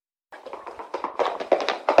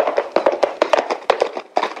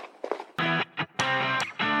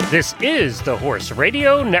This is the Horse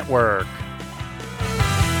Radio Network.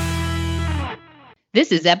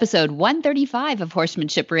 This is episode 135 of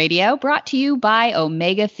Horsemanship Radio, brought to you by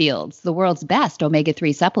Omega Fields, the world's best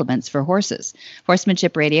omega-3 supplements for horses.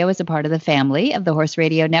 Horsemanship Radio is a part of the family of the Horse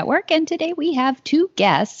Radio Network, and today we have two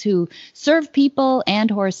guests who serve people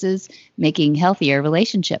and horses, making healthier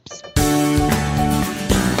relationships.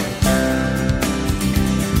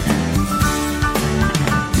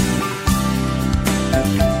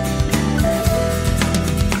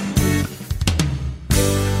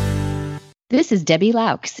 This is Debbie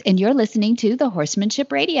Laux, and you're listening to the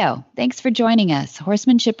Horsemanship Radio. Thanks for joining us.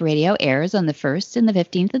 Horsemanship Radio airs on the 1st and the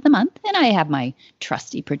 15th of the month, and I have my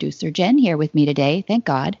trusty producer, Jen, here with me today. Thank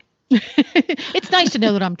God. It's nice to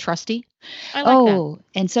know that I'm trusty. I like that.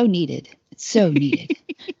 And so needed. So needed.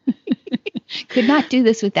 Could not do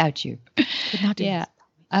this without you. Could not do this.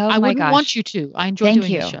 Oh, I my wouldn't gosh. want you to. I enjoy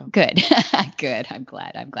doing the show. Good. Good. I'm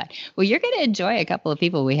glad. Well, you're going to enjoy a couple of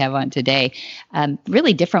people we have on today.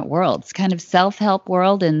 Really different worlds, kind of self-help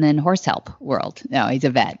world and then horse help world. No, he's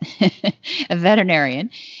a vet, a veterinarian.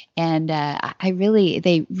 And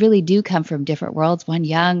they really do come from different worlds. One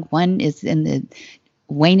young, one is in the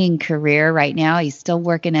waning career right now. He's still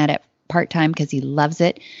working at it part-time because he loves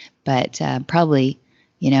it, but probably,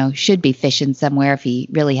 should be fishing somewhere if he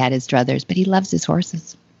really had his druthers, but he loves his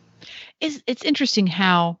horses. It's interesting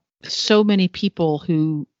how so many people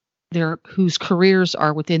whose careers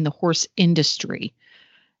are within the horse industry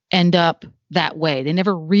end up that way. They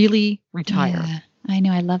never really retire. Yeah, I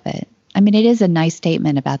know. I love it. I mean, it is a nice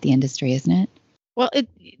statement about the industry, isn't it? Well,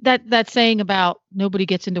 that saying about nobody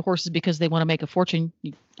gets into horses because they want to make a fortune.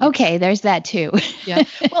 Okay, there's that too. Yeah.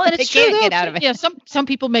 Well, and it's true. Can't get out of it. Yeah, some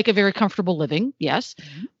people make a very comfortable living, yes.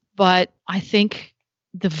 Mm-hmm. But I think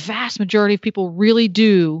the vast majority of people really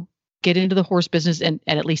do get into the horse business and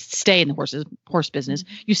at least stay in the horse business.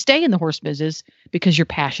 You stay in the horse business because you're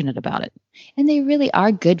passionate about it. And they really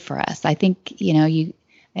are good for us. I think, I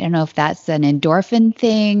don't know if that's an endorphin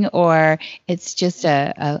thing or it's just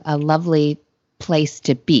a lovely place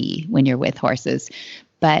to be when you're with horses,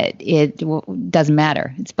 but it doesn't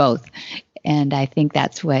matter. It's both. And I think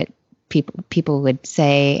that's what people would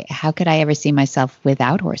say, how could I ever see myself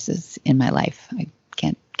without horses in my life? I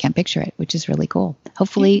can't picture it, which is really cool.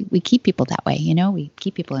 Hopefully we keep people that way. We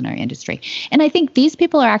keep people in our industry. And I think these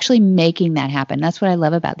people are actually making that happen. That's what I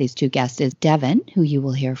love about these two guests is Devin, who you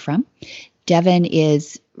will hear from. Devin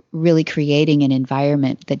is really creating an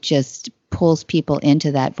environment that just pulls people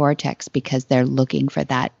into that vortex because they're looking for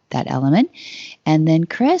that element. And then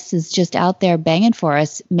Chris is just out there banging for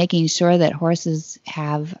us, making sure that horses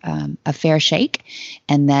have a fair shake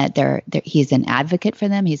and that he's an advocate for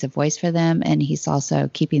them. He's a voice for them. And he's also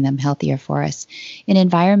keeping them healthier for us in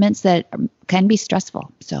environments that can be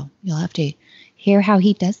stressful. So you'll have to hear how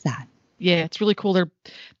he does that. Yeah, it's really cool.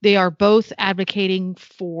 They are both advocating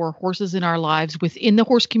for horses in our lives within the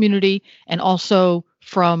horse community and also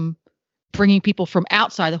from bringing people from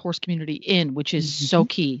outside the horse community in, which is so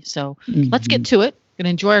key. So let's get to it. Going to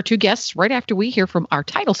enjoy our two guests right after we hear from our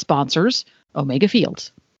title sponsors, Omega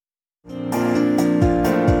Fields.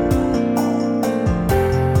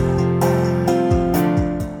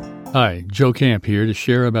 Hi, Joe Camp here to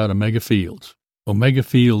share about Omega Fields. Omega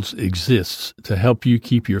Fields exists to help you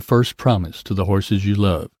keep your first promise to the horses you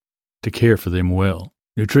love, to care for them well.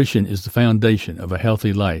 Nutrition is the foundation of a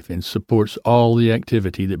healthy life and supports all the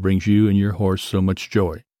activity that brings you and your horse so much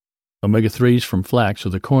joy. Omega-3s from flax are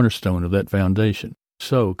the cornerstone of that foundation.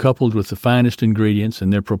 So, coupled with the finest ingredients in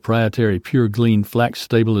their proprietary Pure Glean flax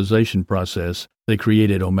stabilization process, they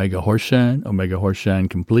created Omega Horse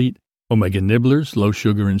Complete, Omega Nibblers, low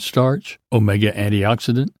sugar and starch, Omega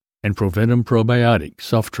Antioxidant, and Proventum Probiotic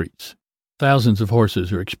soft treats. Thousands of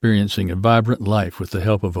horses are experiencing a vibrant life with the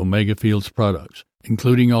help of Omega Fields products,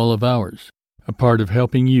 including all of ours, a part of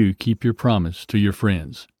helping you keep your promise to your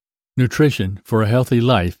friends. Nutrition for a healthy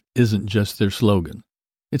life isn't just their slogan,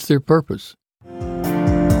 it's their purpose.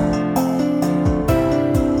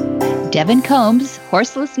 Devin Combs,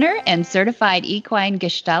 horse listener and certified equine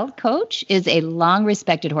gestalt coach, is a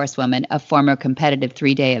long-respected horsewoman, a former competitive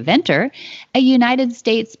 3-day eventer, a United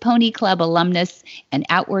States Pony Club alumnus, and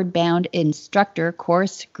Outward Bound instructor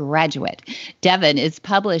course graduate. Devin is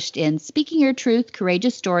published in Speaking Your Truth,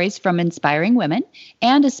 Courageous Stories from Inspiring Women,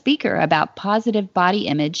 and a speaker about positive body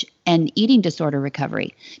image and eating disorder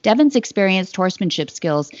recovery. Devin's experienced horsemanship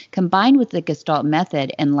skills, combined with the Gestalt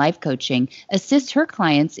method and life coaching, assist her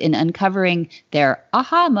clients in uncovering their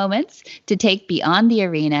aha moments to take beyond the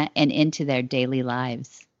arena and into their daily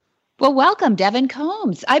lives. Well, welcome, Devin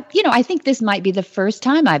Combs. I think this might be the first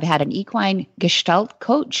time I've had an equine Gestalt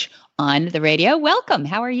coach on the radio. Welcome.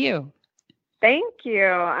 How are you? Thank you.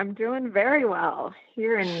 I'm doing very well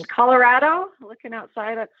here in Colorado, looking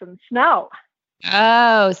outside at some snow.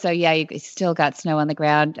 Oh, so yeah, you still got snow on the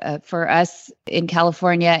ground. For us in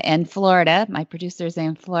California and Florida, my producer's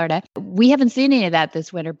in Florida, we haven't seen any of that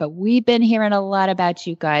this winter, but we've been hearing a lot about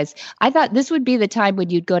you guys. I thought this would be the time when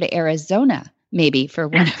you'd go to Arizona, maybe for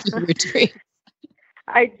one of your retreats.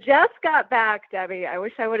 I just got back, Debbie. I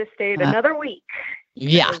wish I would have stayed another week.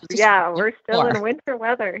 Yeah. Yeah, we're still in winter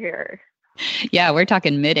weather here. Yeah, we're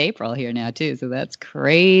talking mid-April here now, too. So that's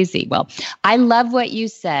crazy. Well, I love what you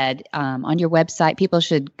said on your website. People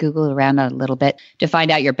should Google around a little bit to find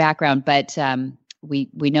out your background. But we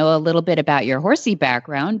know a little bit about your horsey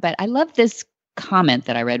background. But I love this comment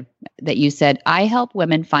that I read that you said, I help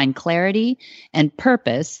women find clarity and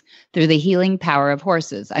purpose through the healing power of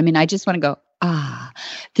horses. I mean, I just want to go,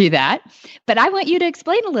 through that. But I want you to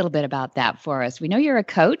explain a little bit about that for us. We know you're a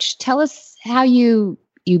coach. Tell us how you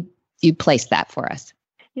place that for us.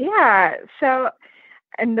 Yeah. So,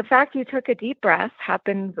 and the fact you took a deep breath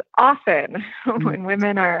happens often when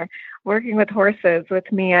women are working with horses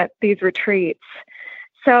with me at these retreats.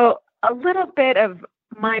 So a little bit of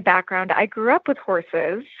my background, I grew up with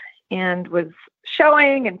horses and was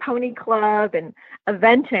showing and pony club and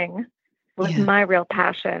eventing was my real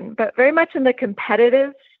passion, but very much in the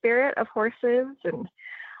competitive spirit of horses and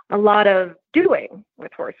a lot of doing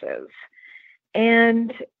with horses.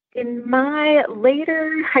 And in my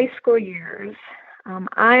later high school years,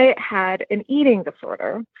 I had an eating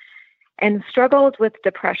disorder and struggled with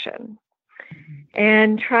depression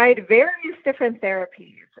and tried various different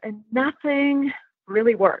therapies, and nothing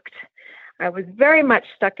really worked. I was very much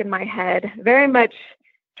stuck in my head, very much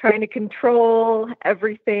trying to control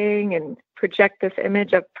everything and project this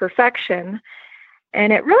image of perfection.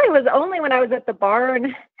 And it really was only when I was at the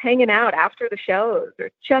barn hanging out after the shows or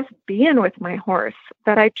just being with my horse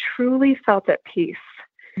that I truly felt at peace.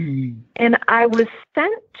 And I was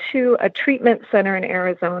sent to a treatment center in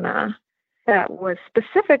Arizona that was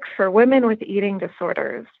specific for women with eating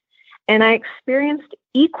disorders. And I experienced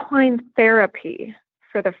equine therapy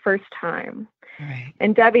for the first time. Right.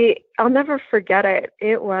 And Debbie, I'll never forget it.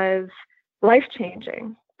 It was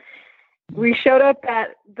life-changing. We showed up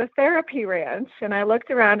at the therapy ranch, and I looked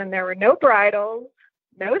around, and there were no bridles,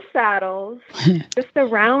 no saddles, just a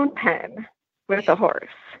round pen with a horse.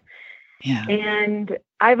 Yeah. And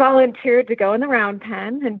I volunteered to go in the round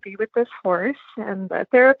pen and be with this horse. And the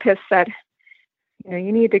therapist said,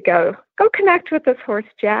 you need to go connect with this horse,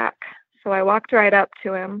 Jack. So I walked right up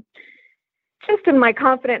to him, just in my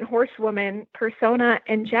confident horsewoman persona,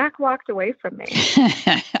 and Jack walked away from me.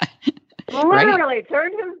 Literally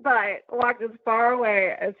turned his butt, walked as far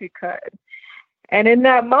away as he could. And in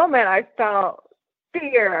that moment, I felt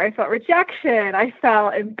fear. I felt rejection. I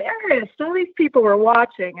felt embarrassed. All these people were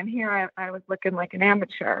watching, and here I was looking like an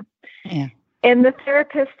amateur. Yeah. And the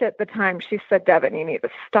therapist at the time, she said, Devin, you need to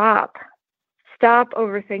stop. Stop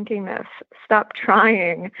overthinking this. Stop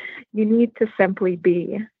trying. You need to simply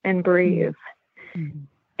be and breathe. Mm-hmm.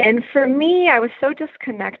 And for me, I was so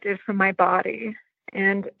disconnected from my body.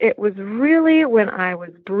 And it was really when I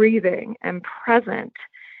was breathing and present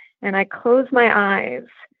and I closed my eyes,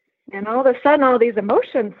 and all of a sudden all these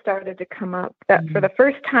emotions started to come up that for the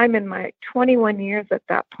first time in my 21 years at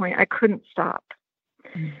that point, I couldn't stop.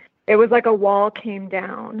 It was like a wall came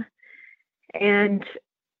down. And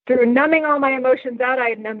through numbing all my emotions out, I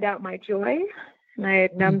had numbed out my joy, and I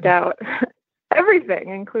had numbed out everything,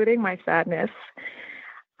 including my sadness.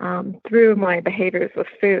 Through my behaviors with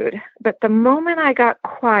food. But the moment I got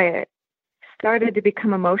quiet, started to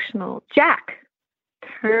become emotional, Jack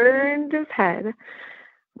turned his head,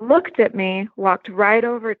 looked at me, walked right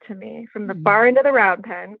over to me from the far end of the round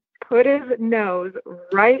pen, put his nose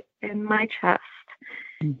right in my chest,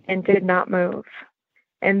 and did not move.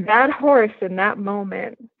 And that horse in that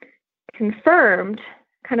moment confirmed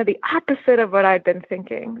kind of the opposite of what I'd been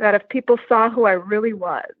thinking, that if people saw who I really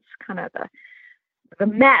was, kind of the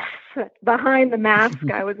mess behind the mask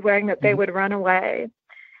I was wearing, that they would run away.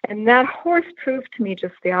 And that horse proved to me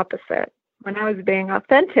just the opposite. When I was being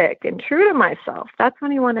authentic and true to myself, that's when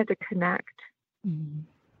he wanted to connect.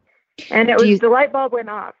 And it was the light bulb went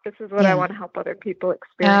off. This is what I want to help other people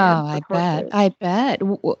experience. Oh, I bet.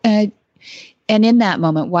 And in that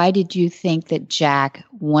moment, why did you think that Jack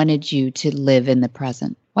wanted you to live in the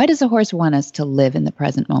present? Why does a horse want us to live in the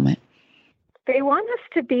present moment? They want us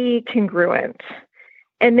to be congruent.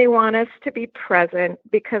 And they want us to be present,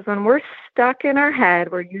 because when we're stuck in our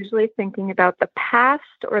head, we're usually thinking about the past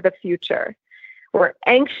or the future. We're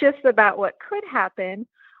anxious about what could happen,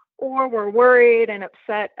 or we're worried and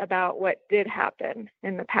upset about what did happen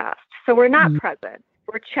in the past. So we're not present.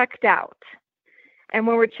 We're checked out. And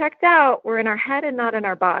when we're checked out, we're in our head and not in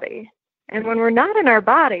our body. And when we're not in our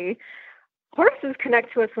body, horses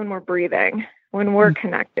connect to us when we're breathing, when we're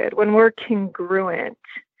connected, when we're congruent,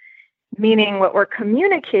 meaning what we're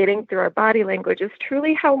communicating through our body language is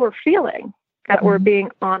truly how we're feeling, that we're being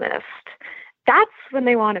honest. That's when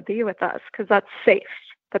they want to be with us, because that's safe.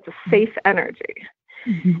 That's a safe energy.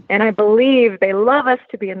 And I believe they love us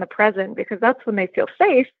to be in the present, because that's when they feel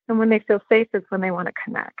safe. And when they feel safe is when they want to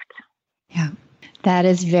connect. Yeah. That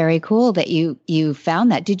is very cool that you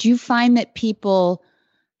found that. Did you find that people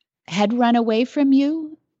had run away from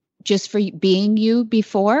you just for being you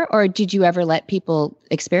before, or did you ever let people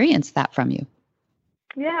experience that from you?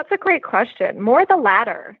 Yeah, it's a great question. More the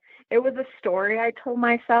latter. It was a story I told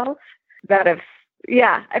myself that if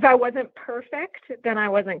I wasn't perfect, then I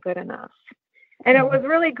wasn't good enough. And it was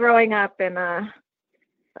really growing up in a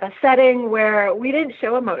setting where we didn't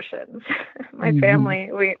show emotions. My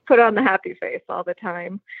family, we put on the happy face all the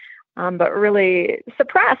time, but really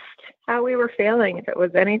suppressed how we were feeling if it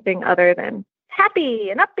was anything other than happy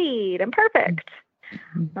and upbeat and perfect.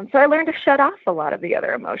 So I learned to shut off a lot of the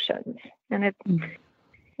other emotions. And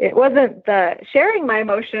it wasn't the sharing my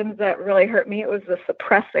emotions that really hurt me. It was the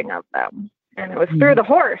suppressing of them. And it was through the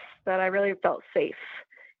horse that I really felt safe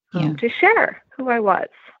to share who I was.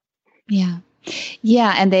 Yeah.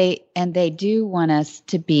 Yeah. And they do want us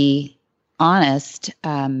to be honest,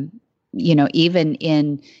 even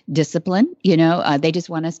in discipline, they just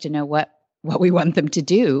want us to know what we want them to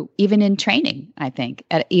do, even in training, I think,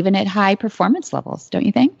 even at high performance levels, don't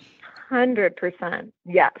you think? 100%.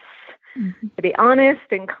 Yes. To be honest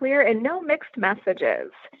and clear and no mixed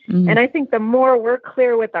messages. And I think the more we're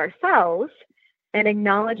clear with ourselves and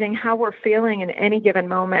acknowledging how we're feeling in any given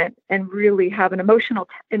moment and really have an emotional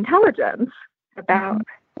intelligence about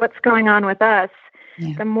what's going on with us,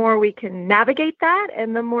 the more we can navigate that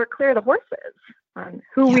and the more clear the horse is on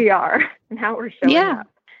who we are and how we're showing up.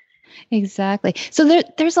 Exactly. So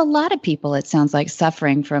there's a lot of people, it sounds like,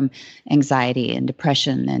 suffering from anxiety and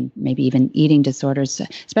depression and maybe even eating disorders,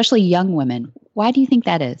 especially young women. Why do you think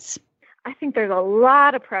that is? I think there's a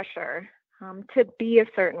lot of pressure to be a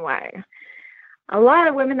certain way. A lot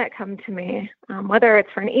of women that come to me, whether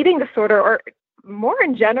it's for an eating disorder or more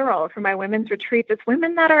in general for my women's retreats, it's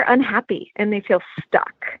women that are unhappy and they feel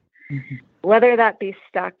stuck. Whether that be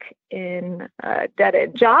stuck in a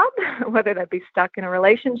dead-end job, whether that be stuck in a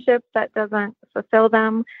relationship that doesn't fulfill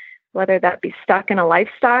them, whether that be stuck in a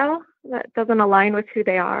lifestyle that doesn't align with who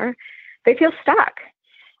they are, they feel stuck.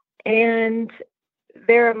 And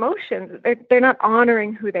their emotions, they're not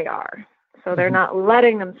honoring who they are. So they're not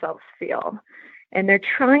letting themselves feel. And they're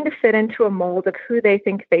trying to fit into a mold of who they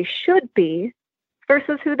think they should be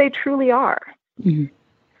versus who they truly are.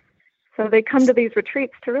 So they come to these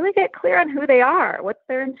retreats to really get clear on who they are. What's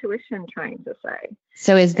their intuition trying to say?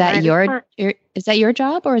 So is that your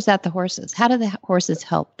job, or is that the horses? How do the horses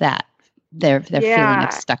help that their feeling of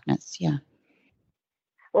stuckness? Yeah.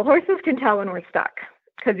 Well, horses can tell when we're stuck,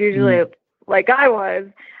 because usually, like I was,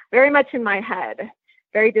 very much in my head,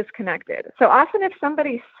 very disconnected. So often if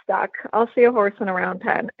somebody's stuck, I'll see a horse in a round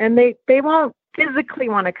pen and they won't physically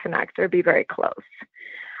want to connect or be very close.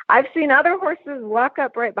 I've seen other horses walk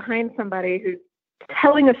up right behind somebody who's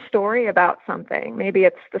telling a story about something. Maybe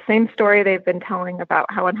it's the same story they've been telling about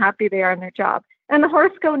how unhappy they are in their job. And the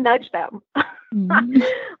horse go nudge them,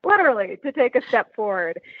 literally, to take a step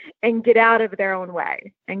forward and get out of their own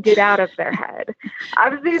way and get out of their head.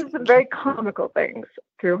 I've seen some very comical things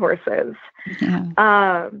through horses.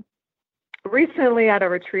 Recently at a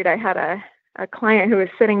retreat, I had a client who was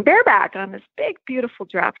sitting bareback on this big, beautiful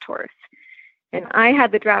draft horse. And I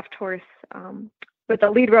had the draft horse with a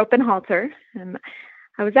lead rope and halter. And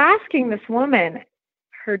I was asking this woman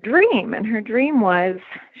her dream. And her dream was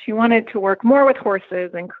she wanted to work more with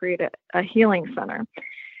horses and create a healing center.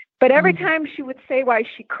 But every time she would say why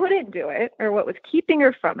she couldn't do it or what was keeping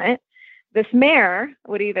her from it, this mare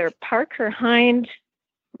would either park her hind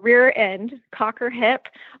rear end, cock her hip,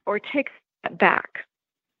 or take it back.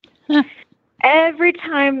 Every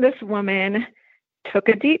time this woman took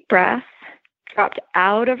a deep breath, dropped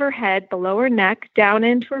out of her head, below her neck, down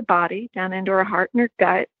into her body, down into her heart and her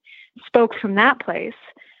gut, spoke from that place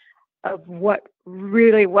of what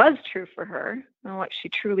really was true for her and what she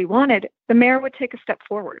truly wanted, the mare would take a step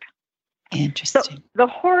forward. Interesting. So the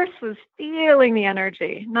horse was feeling the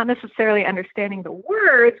energy, not necessarily understanding the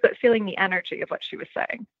words, but feeling the energy of what she was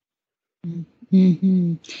saying.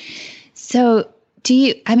 Mm-hmm. So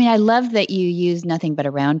I love that you use nothing but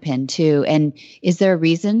a round pin too. And is there a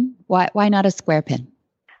reason why not a square pin?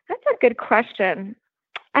 That's good question.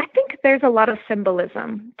 I think there's a lot of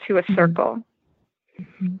symbolism to a circle.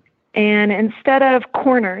 Mm-hmm. And instead of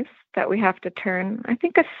corners that we have to turn, I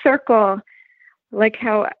think a circle, like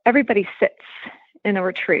how everybody sits in a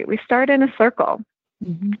retreat, we start in a circle.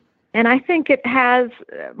 Mm-hmm. And I think it has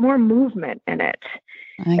more movement in it,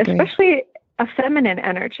 I agree. especially a feminine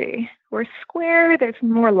energy. Where square, there's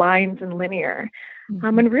more lines and linear.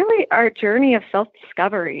 Mm-hmm. And really our journey of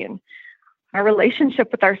self-discovery and our relationship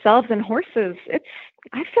with ourselves and horses,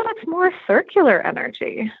 I feel it's more circular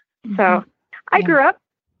energy. Mm-hmm. So I Yeah. grew up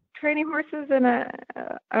training horses in a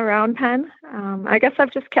round pen. I guess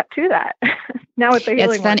I've just kept to that. Now it's a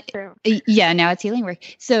healing work too. Yeah, now it's healing work.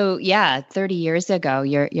 So 30 years ago,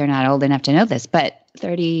 you're not old enough to know this, but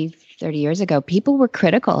 30 years ago, people were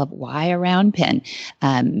critical of why a round pen.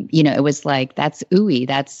 It was like, that's ooey,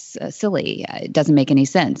 that's silly. It doesn't make any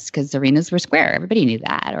sense because arenas were square. Everybody knew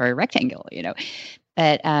that, or a rectangle,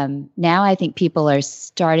 But now I think people are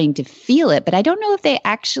starting to feel it, but I don't know if they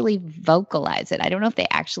actually vocalize it. I don't know if they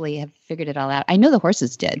actually have figured it all out. I know the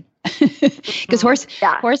horses did, because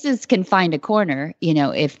horses can find a corner,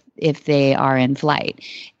 if they are in flight,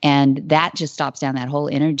 and that just stops down that whole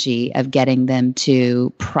energy of getting them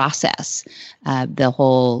to process the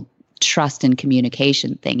whole trust and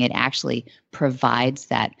communication thing. It actually provides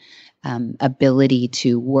that ability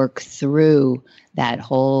to work through that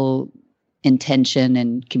whole intention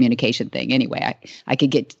and communication thing. Anyway, I could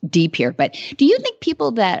get deep here, but do you think people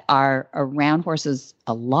that are around horses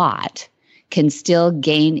a lot can still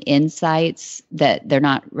gain insights that they're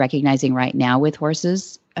not recognizing right now with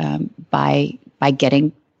horses by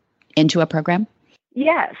getting into a program?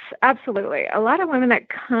 Yes, absolutely. A lot of women that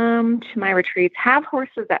come to my retreats have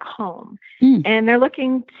horses at home, and they're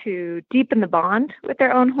looking to deepen the bond with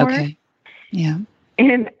their own horse. Okay. Yeah.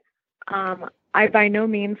 And I by no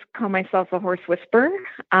means call myself a horse whisperer,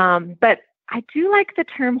 but I do like the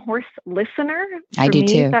term horse listener. I do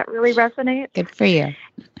too. That really resonates. Good for you.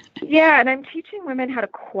 Yeah, and I'm teaching women how to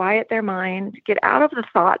quiet their mind, get out of the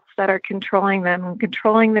thoughts that are controlling them and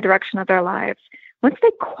controlling the direction of their lives. Once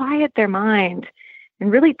they quiet their mind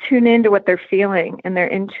and really tune into what they're feeling and their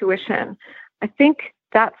intuition, I think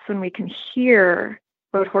that's when we can hear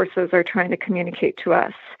what horses are trying to communicate to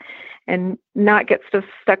us, and not get so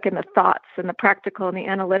stuck in the thoughts and the practical and the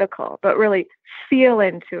analytical, but really feel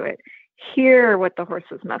into it, hear what the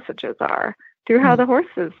horse's messages are through how the horse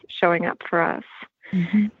is showing up for us.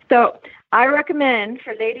 Mm-hmm. So I recommend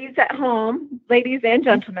for ladies at home, ladies and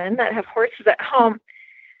gentlemen that have horses at home,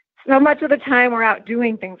 so much of the time we're out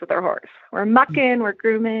doing things with our horse. We're mucking, we're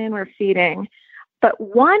grooming, we're feeding. But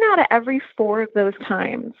 1 out of every 4 of those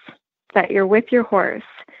times that you're with your horse,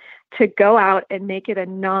 to go out and make it a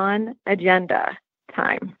non-agenda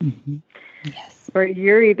time. Mm-hmm. Yes. Where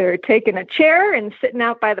you're either taking a chair and sitting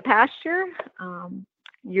out by the pasture,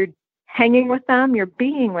 you're hanging with them, you're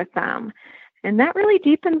being with them. And that really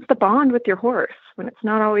deepens the bond with your horse when it's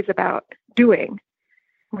not always about doing,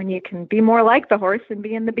 when you can be more like the horse and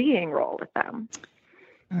be in the being role with them.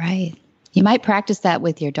 Right. You might practice that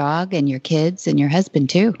with your dog and your kids and your husband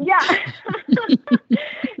too. Yeah.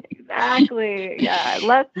 Exactly. Yeah.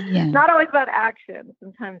 Not always about action.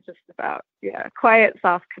 Sometimes just about, quiet,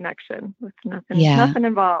 soft connection with nothing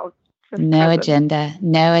involved. No agenda.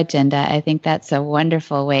 I think that's a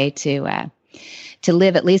wonderful way to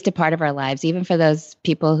live at least a part of our lives, even for those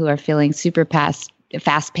people who are feeling super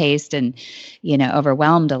fast-paced and,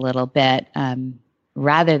 overwhelmed a little bit,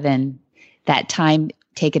 rather than that time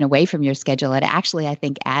taken away from your schedule. It actually, I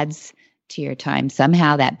think, adds to your time.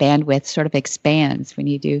 Somehow that bandwidth sort of expands when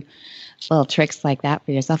you do little tricks like that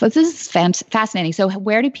for yourself. This is fascinating. So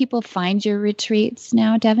where do people find your retreats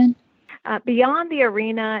now, Devin?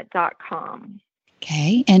 BeyondTheArena.com.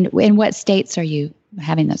 Okay. And in what states are you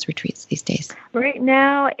having those retreats these days? Right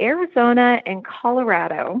now, Arizona and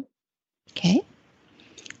Colorado. Okay.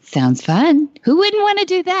 Sounds fun. Who wouldn't want to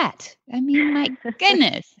do that? I mean, my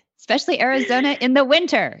goodness. Especially Arizona in the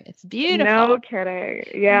winter. It's beautiful. No kidding.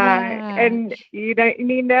 Yeah. And you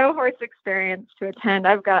need no horse experience to attend.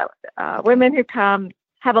 I've got women who come,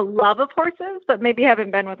 have a love of horses, but maybe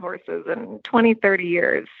haven't been with horses in 20, 30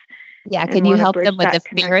 years. Yeah. Can you help them with the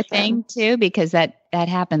fear thing too? Because that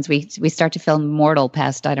happens. We start to feel mortal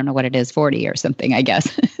past, I don't know what it is, 40 or something, I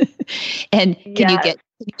guess. And can you get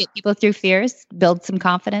people through fears, build some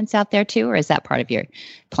confidence out there too? Or is that part of your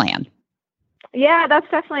plan? Yeah, that's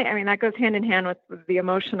definitely, that goes hand in hand with the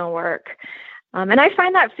emotional work. And I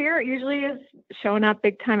find that fear usually is showing up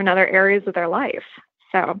big time in other areas of their life.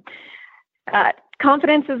 So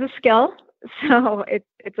confidence is a skill. So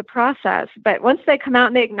it's a process. But once they come out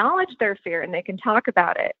and they acknowledge their fear and they can talk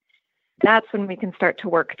about it, that's when we can start to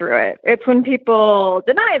work through it. It's when people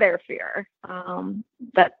deny their fear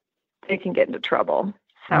that they can get into trouble.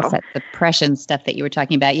 So that depression stuff that you were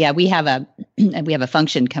talking about. Yeah, we have a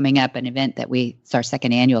function coming up, an event that it's our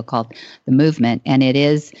second annual called The Movement, and it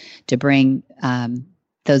is to bring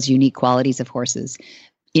those unique qualities of horses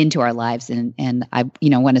into our lives. And I,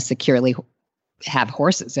 want to securely have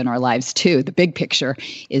horses in our lives too. The big picture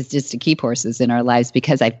is just to keep horses in our lives,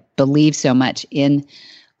 because I believe so much in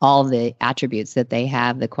all the attributes that they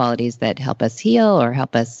have, the qualities that help us heal or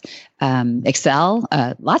help us excel,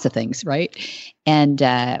 lots of things, right? And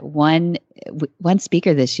one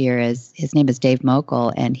speaker this year his name is Dave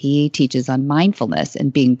Mokel, and he teaches on mindfulness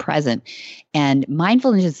and being present. And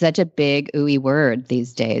mindfulness is such a big, ooey word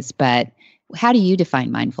these days, but how do you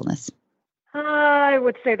define mindfulness? I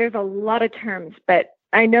would say there's a lot of terms, but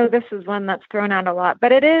I know this is one that's thrown out a lot,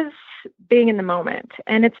 but it is being in the moment,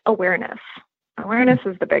 and it's awareness. Awareness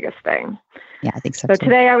is the biggest thing. Yeah, I think so. So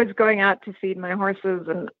today I was going out to feed my horses,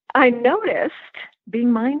 and I noticed,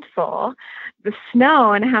 being mindful, the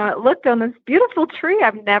snow and how it looked on this beautiful tree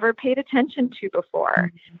I've never paid attention to before.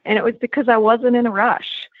 Mm-hmm. And it was because I wasn't in a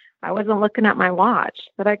rush. I wasn't looking at my watch,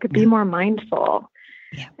 that I could be more mindful.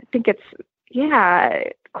 Yeah. I think it's,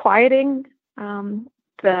 quieting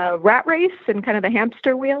the rat race and kind of the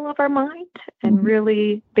hamster wheel of our mind, and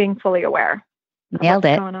really being fully aware of what's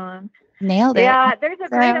going on. Nailed it. Yeah, there's a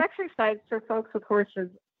great exercise for folks with horses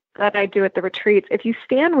that I do at the retreats. If you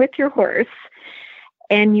stand with your horse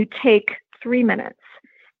and you take 3 minutes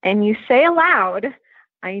and you say aloud,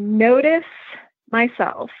 I notice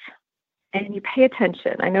myself, and you pay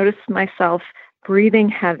attention. I notice myself breathing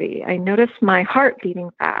heavy. I notice my heart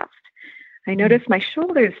beating fast. I notice my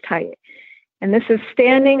shoulders tight. And this is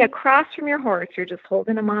standing across from your horse. You're just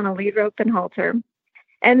holding him on a lead rope and halter.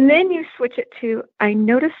 And then you switch it to, I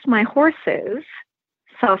notice my horses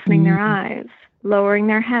softening their eyes, lowering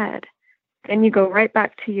their head. Then you go right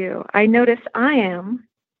back to you. I notice I am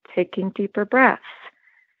taking deeper breaths,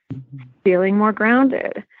 feeling more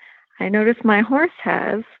grounded. I notice my horse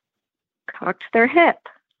has cocked their hip,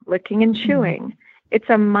 licking and chewing. It's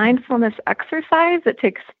a mindfulness exercise that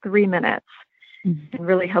takes 3 minutes and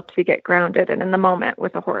really helps you get grounded and in the moment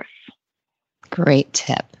with a horse. Great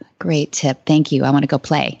tip. Great tip. Thank you. I want to go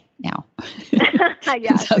play now.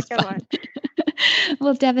 Yeah, that's a good one.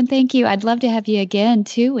 Well, Devin, thank you. I'd love to have you again,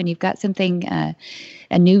 too, when you've got something, a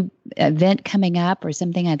new event coming up or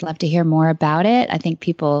something. I'd love to hear more about it. I think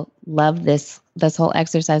people love this whole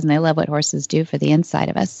exercise, and they love what horses do for the inside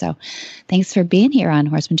of us. So thanks for being here on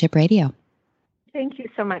Horsemanship Radio. Thank you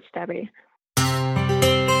so much, Debbie.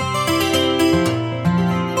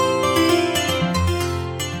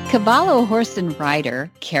 Cavallo horse and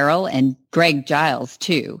rider Carol and Greg Giles,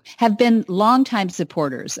 too, have been longtime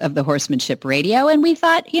supporters of the Horsemanship Radio, and we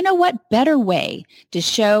thought, what better way to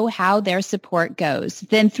show how their support goes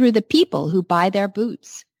than through the people who buy their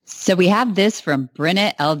boots. So we have this from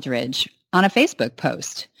Brenna Eldridge on a Facebook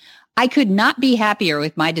post. I could not be happier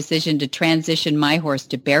with my decision to transition my horse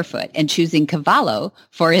to barefoot and choosing Cavallo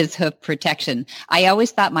for his hoof protection. I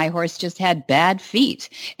always thought my horse just had bad feet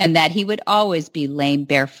and that he would always be lame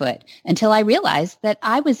barefoot until I realized that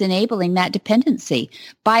I was enabling that dependency.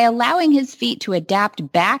 By allowing his feet to adapt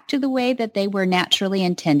back to the way that they were naturally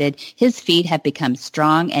intended, his feet have become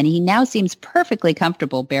strong and he now seems perfectly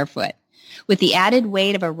comfortable barefoot. With the added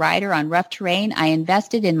weight of a rider on rough terrain, I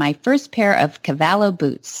invested in my first pair of Cavallo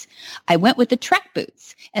boots. I went with the Trek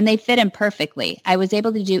boots, and they fit him perfectly. I was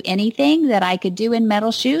able to do anything that I could do in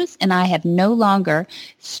metal shoes, and I have no longer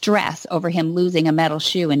stress over him losing a metal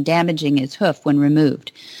shoe and damaging his hoof when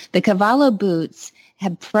removed. The Cavallo boots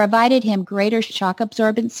have provided him greater shock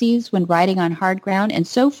absorbencies when riding on hard ground, and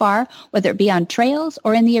so far, whether it be on trails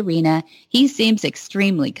or in the arena, he seems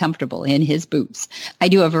extremely comfortable in his boots. I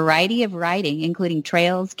do a variety of riding, including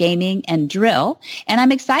trails, gaming, and drill, and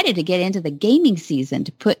I'm excited to get into the gaming season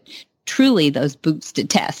to put truly those boots to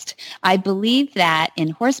test. I believe that in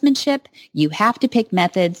horsemanship, you have to pick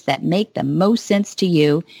methods that make the most sense to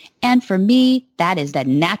you. And for me, that is the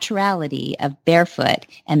naturality of barefoot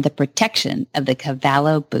and the protection of the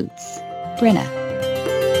Cavallo boots. Brenna.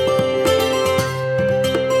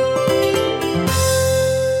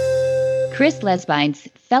 Chris Lesbines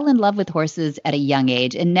fell in love with horses at a young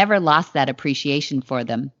age and never lost that appreciation for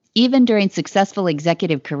them, even during successful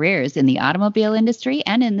executive careers in the automobile industry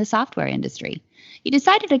and in the software industry. He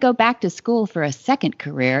decided to go back to school for a second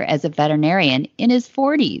career as a veterinarian in his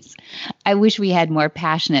 40s. I wish we had more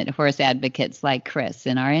passionate horse advocates like Chris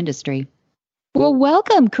in our industry. Well,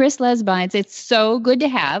 welcome, Chris Lesbines. It's so good to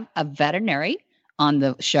have a veterinary, on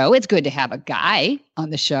the show. It's good to have a guy on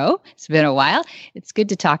the show. It's been a while. It's good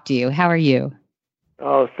to talk to you. How are you?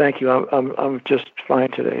 Oh, thank you. I'm just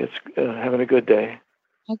fine today. It's having a good day.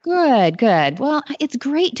 Oh, good, good. Well, it's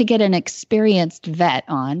great to get an experienced vet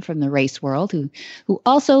on from the race world who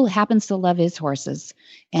also happens to love his horses.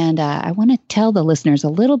 And I want to tell the listeners a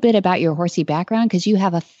little bit about your horsey background because you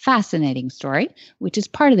have a fascinating story, which is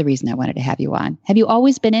part of the reason I wanted to have you on. Have you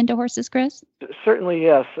always been into horses, Chris? Certainly,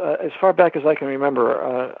 yes. As far back as I can remember,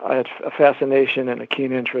 I had a fascination and a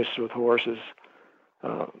keen interest with horses.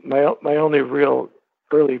 My only real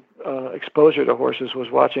early exposure to horses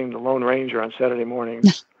was watching The Lone Ranger on Saturday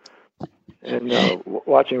mornings and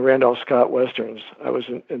watching Randolph Scott Westerns. I was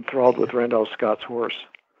enthralled with Randolph Scott's horse.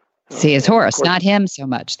 See his horse, course, not him so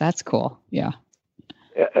much. That's cool. Yeah.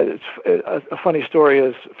 A funny story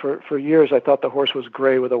is for years I thought the horse was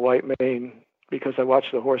gray with a white mane because I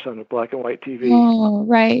watched the horse on the black and white TV. Oh,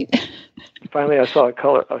 right. Finally, I saw a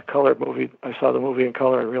color movie. I saw the movie in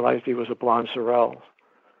color and realized he was a blonde sorrel.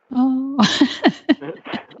 Oh,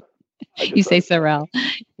 you say sorrel.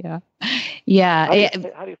 Yeah. Yeah.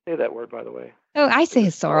 How do you say that word, by the way? Oh, I say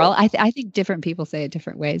sorrel. I think different people say it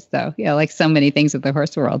different ways, though. Yeah, like so many things with the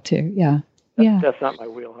horse world, too. Yeah. That's not my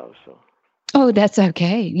wheelhouse. So. Oh, that's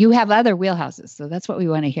okay. You have other wheelhouses, so that's what we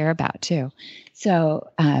want to hear about, too. So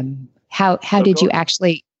how did you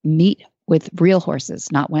actually meet with real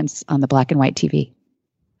horses, not ones on the black and white TV?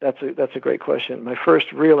 That's a great question. My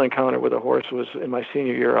first real encounter with a horse was in my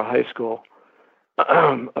senior year of high school.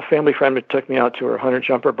 A family friend took me out to her hunter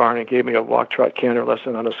jumper barn and gave me a walk trot canter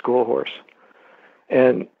lesson on a school horse,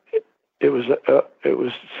 and it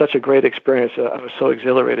was such a great experience. I was so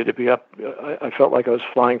exhilarated to be up. I felt like I was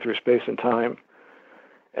flying through space and time,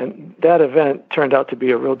 and that event turned out to be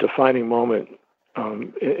a real defining moment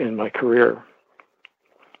in my career.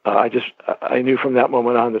 I knew from that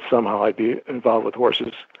moment on that somehow I'd be involved with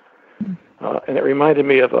horses, and it reminded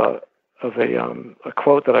me of a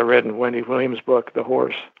quote that I read in Wendy Williams' book, The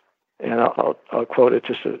Horse, and I'll quote it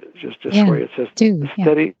just for you. It says,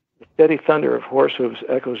 "The steady thunder of horse hooves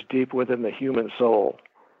echoes deep within the human soul."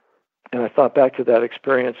 And I thought back to that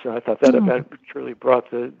experience, and I thought that event truly brought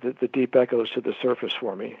the deep echoes to the surface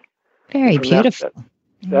for me. Very beautiful.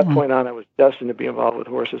 That point on, I was destined to be involved with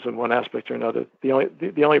horses in one aspect or another. The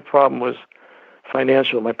only problem was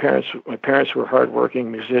financial. My parents were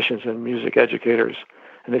hardworking musicians and music educators,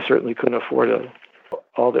 and they certainly couldn't afford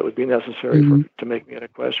all that would be necessary to make me an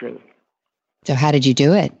equestrian. So how did you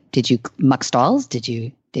do it? Did you muck stalls? Did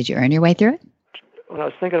you earn your way through it? When I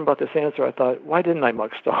was thinking about this answer, I thought, why didn't I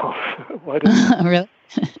muck stalls? Why didn't really?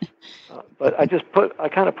 But I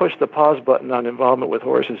kind of pushed the pause button on involvement with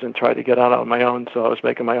horses and tried to get out on my own. So I was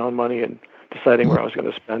making my own money and deciding where I was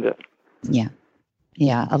going to spend it. Yeah.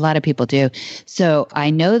 Yeah. A lot of people do. So I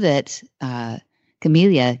know that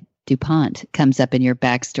Camellia DuPont comes up in your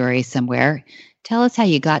backstory somewhere. Tell us how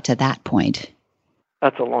you got to that point.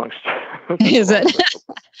 That's a long story. Is it?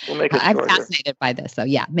 We'll make it shorter. I'm fascinated by this. So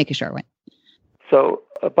yeah, make a short one. So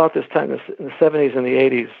about this time, in the 70s and the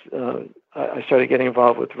 80s, I started getting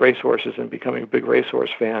involved with racehorses and becoming a big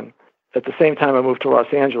racehorse fan. At the same time, I moved to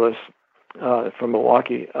Los Angeles from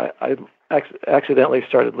Milwaukee. I accidentally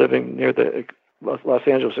started living near the Los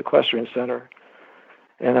Angeles Equestrian Center.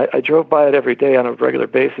 And I drove by it every day on a regular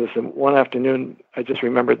basis. And one afternoon, I just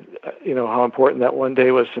remembered, how important that one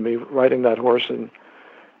day was to me, riding that horse in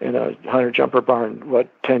a hunter jumper barn,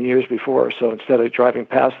 10 years before. So instead of driving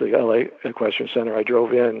past the LA Equestrian Center, I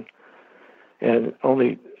drove in. And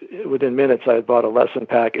only within minutes, I had bought a lesson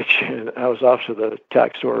package, and I was off to the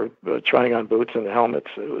tack store trying on boots and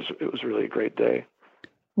helmets. It was really a great day.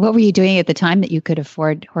 What were you doing at the time that you could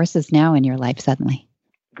afford horses now in your life suddenly?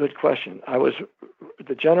 Good question. I was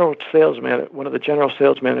the general salesman, one of the general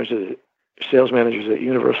sales managers at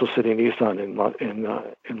Universal City Nissan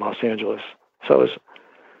in Los Angeles. So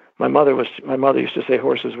my mother used to say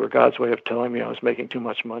horses were God's way of telling me I was making too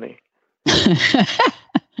much money.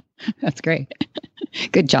 That's great.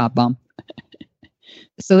 Good job, Mom.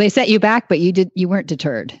 So they set you back, but you weren't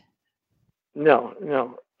deterred. No.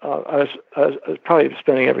 I was probably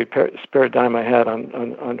spending every spare dime I had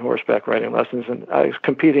on horseback riding lessons, and I was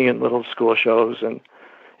competing in little school shows, and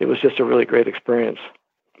it was just a really great experience.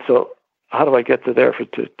 So how do I get to there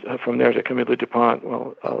from there to Camellia DuPont?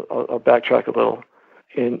 Well, I'll backtrack a little.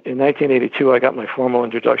 In 1982, I got my formal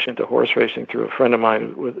introduction to horse racing through a friend of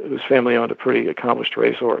mine whose family owned a pretty accomplished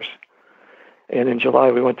racehorse. And in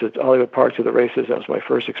July, we went to Hollywood Park to the races. That was my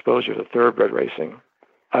first exposure to thoroughbred racing.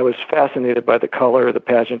 I was fascinated by the color, the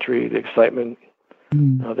pageantry, the excitement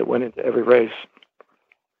that went into every race.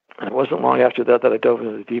 And it wasn't long after that I dove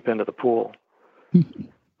into the deep end of the pool.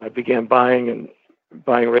 I began buying and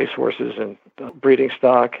buying racehorses and breeding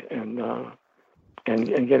stock and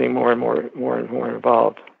getting more and more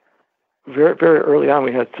involved. Very, very early on,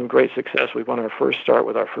 we had some great success. We won our first start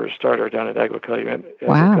with our first starter down at Aguacalia.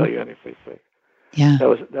 Wow. Yeah. That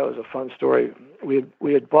was a fun story.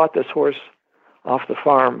 We had bought this horse off the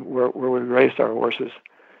farm where we raised our horses,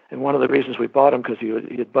 and one of the reasons we bought him because he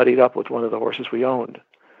had buddied up with one of the horses we owned.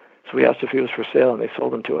 So we asked if he was for sale, and they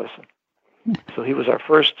sold him to us. So he was our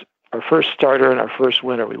first starter and our first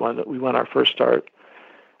winner. We won our first start,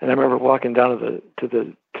 and I remember walking down to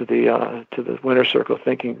the winner's circle,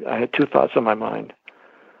 thinking I had two thoughts on my mind.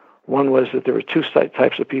 One was that there were two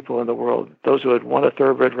types of people in the world: those who had won a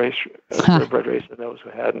thoroughbred race, and those who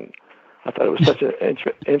hadn't. I thought it was such an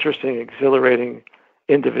interesting, exhilarating,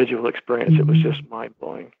 individual experience. It was just mind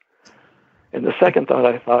blowing. And the second thought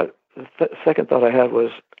I had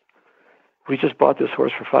was, we just bought this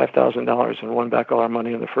horse for $5,000 and won back all our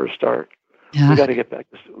money in the first start. Yeah. We got to get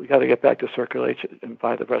back to Circle H and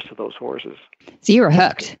buy the rest of those horses. So you were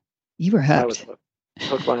hooked. I was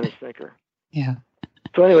hook, line, and sinker. Yeah.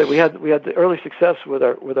 So anyway, we had the early success with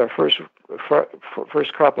our first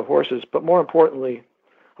crop of horses, but more importantly,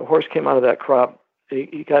 a horse came out of that crop.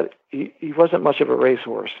 He wasn't much of a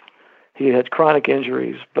racehorse. He had chronic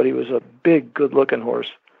injuries, but he was a big, good-looking horse.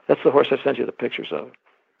 That's the horse I sent you the pictures of.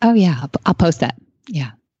 Oh yeah, I'll post that.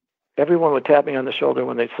 Yeah. Everyone would tap me on the shoulder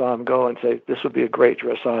when they saw him go and say, "This would be a great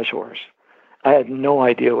dressage horse." I had no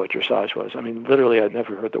idea what dressage was. I mean, literally, I'd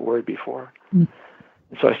never heard the word before. And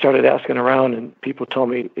so I started asking around, and people told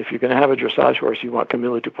me, if you're going to have a dressage horse, you want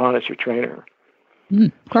Camilo Dupont as your trainer.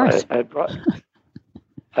 Of course. So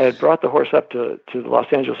I had brought the horse up to the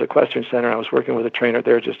Los Angeles Equestrian Center. I was working with a trainer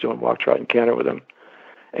there, just doing walk, trot, and canter with him.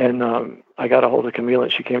 And I got a hold of Camila,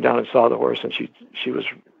 and she came down and saw the horse, and she was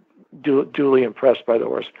duly impressed by the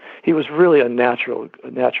horse. He was really a natural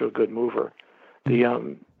good mover.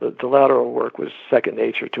 The lateral work was second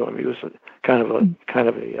nature to him. He was kind of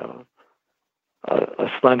a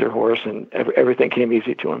slender horse, and everything came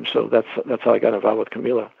easy to him. So that's how I got involved with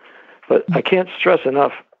Camila. But I can't stress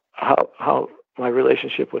enough how my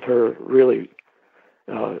relationship with her really.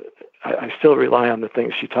 I still rely on the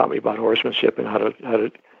things she taught me about horsemanship and how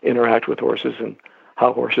to interact with horses and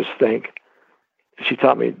how horses think. She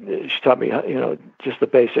taught me, just the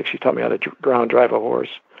basics. She taught me how to ground drive a horse.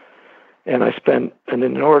 And I spent an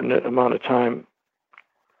inordinate amount of time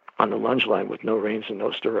on the lunge line with no reins and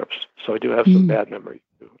no stirrups. So I do have some bad memories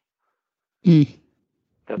too.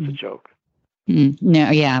 That's a joke.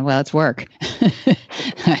 No, yeah, well, it's work.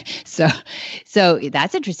 So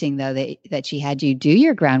that's interesting, though, that she had you do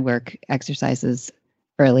your groundwork exercises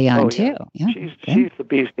early on too. Yeah, she's the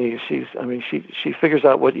bee's knees. She figures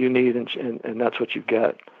out what you need, and that's what you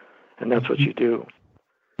get, and that's what you do.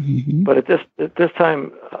 Mm-hmm. But at this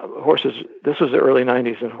time, horses. This was the early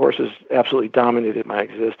 '90s, and horses absolutely dominated my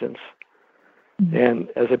existence. Mm-hmm. And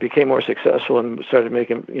as I became more successful and started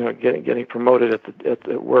getting promoted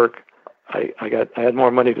at work, I had more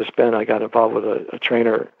money to spend. I got involved with a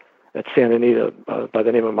trainer at Santa Anita by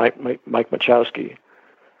the name of Mike Machowski.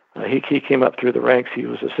 He came up through the ranks. He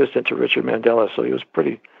was assistant to Richard Mandela, so he was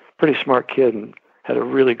pretty smart kid and had a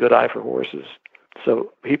really good eye for horses.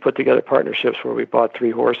 So he put together partnerships where we bought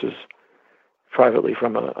 3 horses privately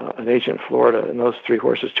from an agent in Florida, and those 3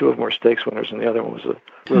 horses, 2 of them were stakes winners, and the other one was a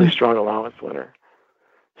really strong allowance winner.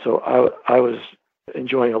 So I was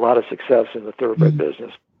enjoying a lot of success in the thoroughbred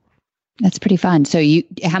business. That's pretty fun. So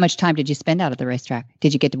how much time did you spend out at the racetrack?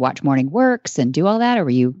 Did you get to watch morning works and do all that, or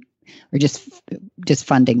were just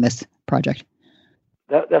funding this project?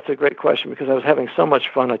 That's a great question, because I was having so much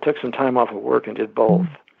fun. I took some time off of work and did both.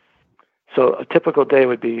 So a typical day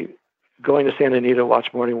would be going to Santa Anita,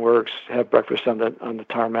 watch morning works, have breakfast on the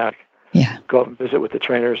tarmac, go up and visit with the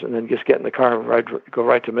trainers, and then just get in the car and go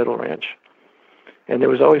right to Middle Ranch. And there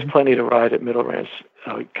was always plenty to ride at Middle Ranch.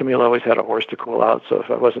 Camille always had a horse to cool out, so if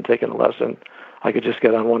I wasn't taking a lesson, I could just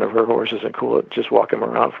get on one of her horses and cool it, just walk him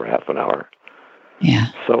around for half an hour. Yeah.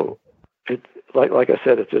 So it, like I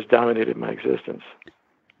said, it just dominated my existence.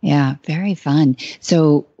 Yeah, very fun.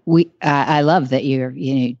 So I love that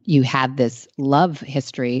you have this love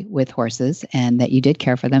history with horses and that you did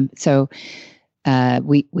care for them. So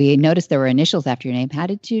we noticed there were initials after your name. How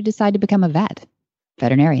did you decide to become a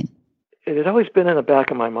veterinarian? It had always been in the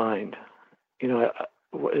back of my mind.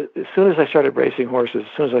 As soon as I started racing horses,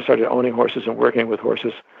 as soon as I started owning horses and working with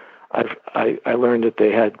horses, I learned that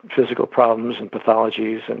they had physical problems and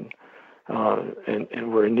pathologies and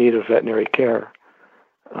were in need of veterinary care.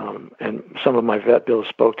 And some of my vet bills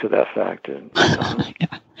spoke to that fact. And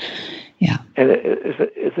yeah. And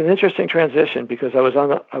it's an interesting transition, because I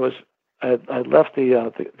was I left the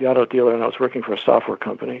auto dealer and I was working for a software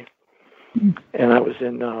company, and I was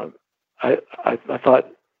in. I thought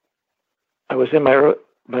I was in my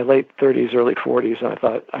late 30s, early 40s, and I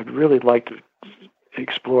thought I'd really like to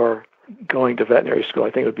explore going to veterinary school.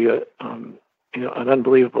 I think it would be an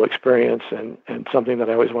unbelievable experience and something that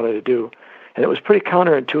I always wanted to do. And it was pretty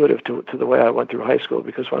counterintuitive to the way I went through high school,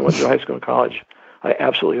 because when I went through high school and college, I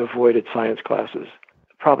absolutely avoided science classes,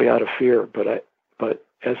 probably out of fear. But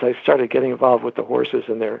as I started getting involved with the horses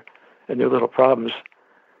and their little problems,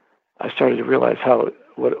 I started to realize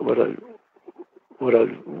what a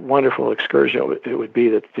wonderful excursion it would be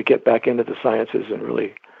to get back into the sciences and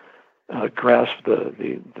really grasp the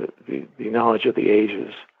knowledge of the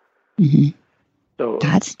ages. Mm-hmm. So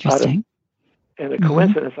that's interesting. And a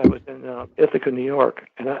coincidence, I was in Ithaca, New York,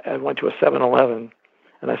 and I went to a 7-Eleven,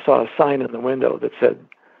 and I saw a sign in the window that said,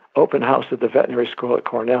 "Open house at the veterinary school at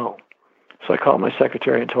Cornell." So I called my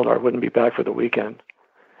secretary and told her I wouldn't be back for the weekend.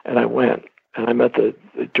 And I went, and I met the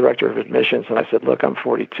director of admissions, and I said, "Look, I'm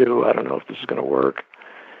 42. I don't know if this is going to work."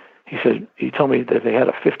 He told me that they had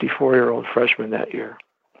a 54-year-old freshman that year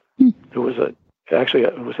who was an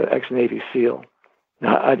ex-Navy SEAL.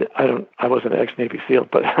 Now, I wasn't an ex-Navy SEAL,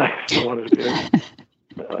 but I still wanted to be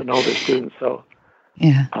an older student. So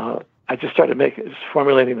yeah. I just started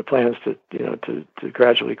formulating the plans to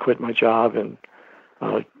gradually quit my job, and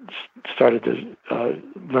started to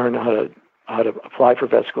learn how to apply for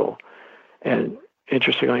vet school. And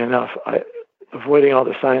interestingly enough, avoiding all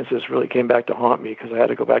the sciences really came back to haunt me, because I had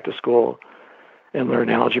to go back to school and learn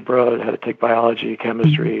algebra, and had to take biology,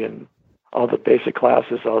 chemistry, and all the basic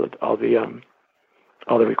classes, all the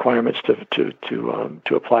requirements to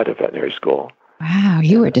apply to veterinary school. Wow,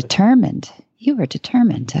 you were determined. You were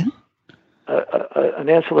determined, huh? An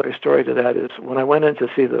ancillary story to that is when I went in to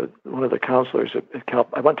see one of the counselors at Cal.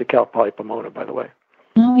 I went to Cal Poly Pomona, by the way.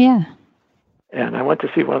 Oh yeah. And I went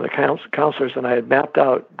to see one of the counselors, and I had mapped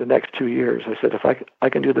out the next 2 years. I said, if I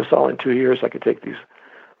can do this all in 2 years, I could take these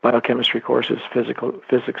biochemistry courses,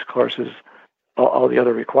 physics courses, all the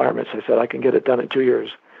other requirements. I said, I can get it done in 2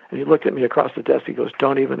 years. And he looked at me across the desk. He goes,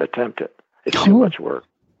 "Don't even attempt it. It's too much work."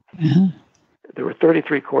 Uh-huh. There were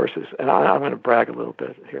 33 courses, and I'm going to brag a little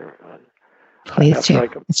bit here. Please do.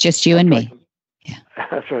 It's just you and me.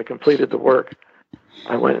 After I completed the work,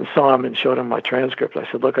 I went and saw him and showed him my transcript. I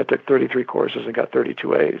said, "Look, I took 33 courses and got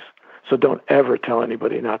 32 A's. So don't ever tell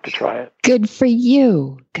anybody not to try it." Good for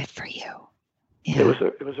you. Good for you. Yeah.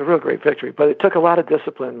 It was a real great victory, but it took a lot of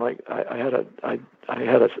discipline. Like I had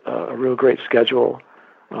a real great schedule.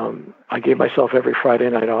 I gave myself every Friday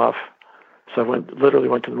night off. So I literally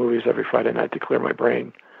went to the movies every Friday night to clear my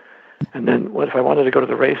brain. And then if I wanted to go to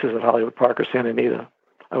the races at Hollywood Park or Santa Anita,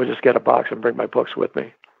 I would just get a box and bring my books with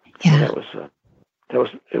me. Yeah. And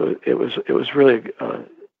it was really.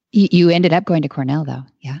 You ended up going to Cornell, though,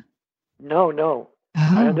 yeah? No. Oh.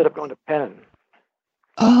 I ended up going to Penn.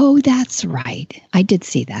 Oh, that's right. I did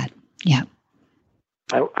see that. Yeah.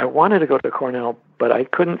 I wanted to go to Cornell, but I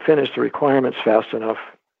couldn't finish the requirements fast enough.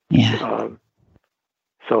 Yeah.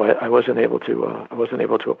 So I wasn't able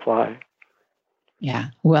to apply. Yeah.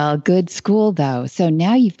 Well, good school though. So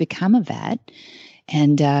now you've become a vet.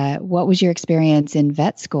 And what was your experience in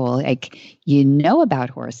vet school? Like, you know about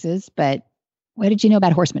horses, but what did you know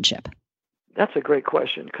about horsemanship? That's a great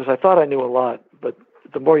question, because I thought I knew a lot, but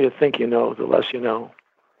the more you think you know, the less you know.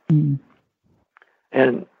 Mm.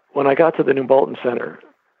 And when I got to the New Bolton Center,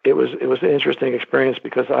 it was an interesting experience,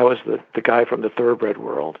 because I was the guy from the thoroughbred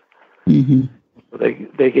world. Mm-hmm.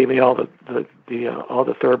 They gave me all the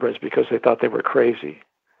thoroughbreds because they thought they were crazy.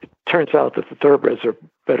 It turns out that the thoroughbreds are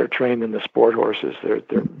better trained than the sport horses. They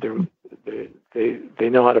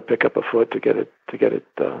know how to pick up a foot to get it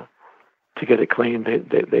clean.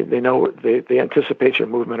 They know they anticipate your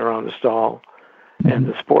movement around the stall, and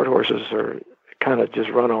the sport horses are kind of just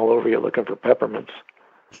run all over you looking for peppermints.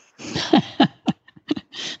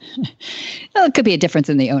 Well, it could be a difference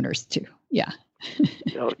in the owners too. Yeah.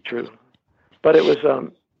 Oh, true. But it was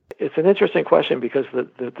it's an interesting question, because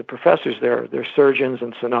the professors there, they're surgeons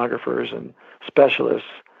and sonographers and specialists,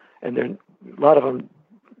 and a lot of them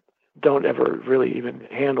don't ever really even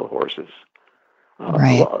handle horses.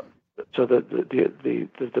 Right. So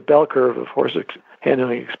the bell curve of horse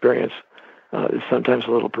handling experience is sometimes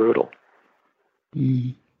a little brutal.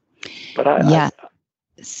 Mm. But I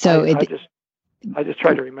just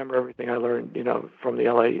try to remember everything I learned, from the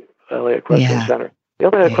LA Equestrian Center. The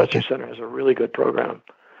LA Equestrian Center has a really good program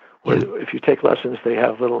where if you take lessons, they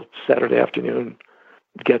have little Saturday afternoon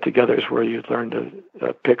get-togethers where you learn to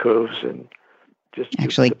pick hooves and just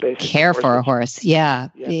actually the basic care for a horse. Yeah,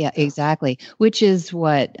 exactly. Which is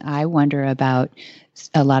what I wonder about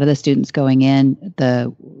a lot of the students going in,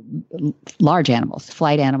 the large animals,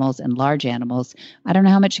 flight animals and large animals. I don't know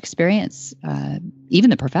how much experience, even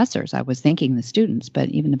the professors, I was thinking the students, but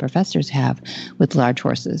even the professors have with large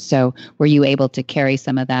horses. So were you able to carry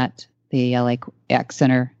some of that, the LA Equine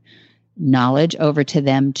Center knowledge over to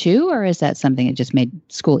them too, or is that something that just made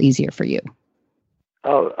school easier for you?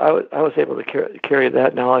 Oh, I was able to carry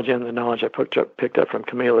that knowledge and the knowledge I picked up from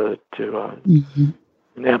Camila to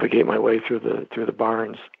navigate my way through the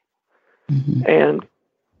barns. Mm-hmm. And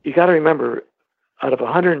you got to remember, out of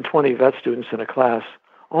 120 vet students in a class,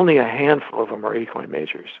 only a handful of them are equine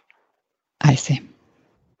majors. I see.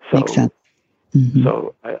 Makes sense. Mm-hmm.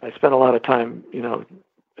 So I spent a lot of time,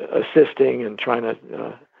 assisting and trying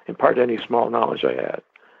to impart any small knowledge I had.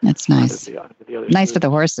 That's nice. The nice for the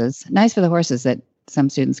horses. Nice for the horses that some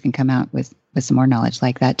students can come out with some more knowledge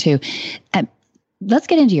like that too. Let's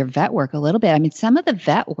get into your vet work a little bit. I mean, some of the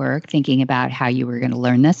vet work, thinking about how you were going to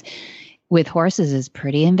learn this with horses, is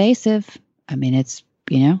pretty invasive. I mean, it's,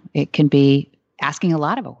 it can be asking a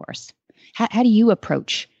lot of a horse. How do you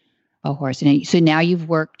approach a horse? And so now you've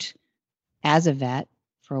worked as a vet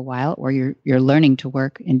for a while, or you're learning to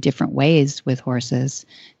work in different ways with horses,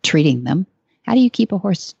 treating them. How do you keep a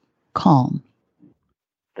horse calm?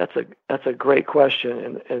 That's a great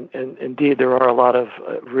question, and indeed there are a lot of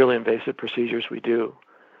really invasive procedures we do.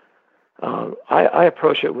 I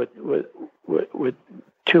approach it with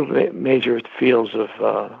two major fields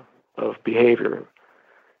of behavior.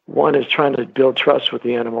 One is trying to build trust with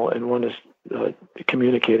the animal, and one is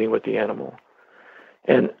communicating with the animal.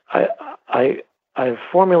 And I've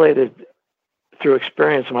formulated through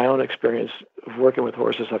experience, my own experience of working with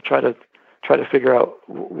horses. I've tried to figure out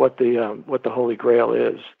what the Holy Grail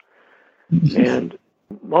is. And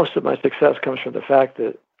most of my success comes from the fact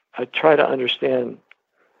that I try to understand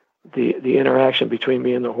the interaction between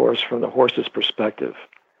me and the horse from the horse's perspective.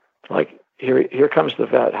 Like, here comes the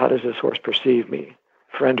vet. How does this horse perceive me,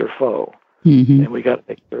 friend or foe? Mm-hmm. And we got to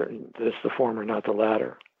make certain that it's the former, not the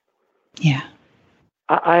latter. Yeah.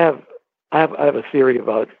 I have a theory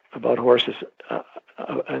about horses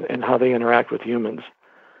and how they interact with humans.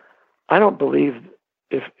 I don't believe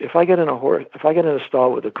if I get in a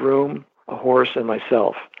stall with a groom, a horse, and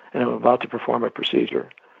myself, and I'm about to perform a procedure,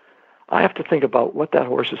 I have to think about what that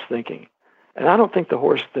horse is thinking. And I don't think the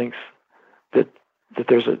horse thinks that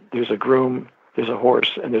there's a groom, there's a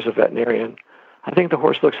horse, and there's a veterinarian. I think the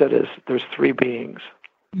horse looks at it as there's three beings.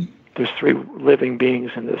 There's three living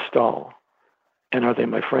beings in this stall. And are they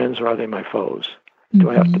my friends or are they my foes? Do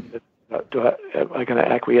I have to? Am I going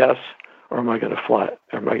to acquiesce, or am I going to fly?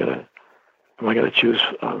 Or am I going to choose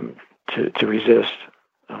to resist?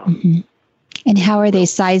 And how are they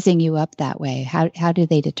sizing you up that way? How do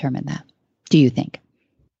they determine that, do you think?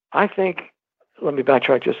 I think, let me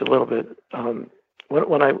backtrack just a little bit.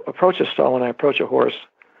 When I approach a stall, when I approach a horse,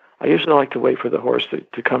 I usually like to wait for the horse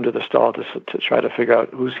to come to the stall to try to figure out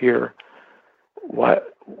who's here,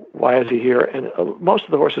 why is he here? And most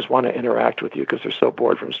of the horses want to interact with you because they're so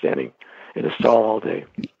bored from standing in a stall all day.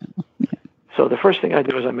 So the first thing I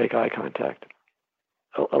do is I make eye contact.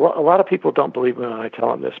 A lot of people don't believe me when I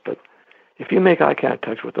tell them this, but if you make eye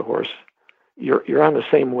contact with the horse, you're on the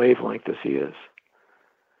same wavelength as he is.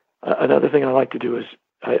 Another thing I like to do is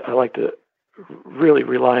I like to really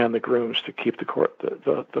rely on the grooms to keep the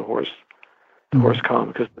horse calm,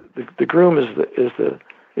 because the groom is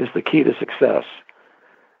the key to success.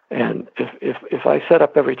 And if I set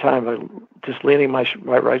up every time by just leaning my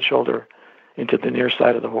right shoulder into the near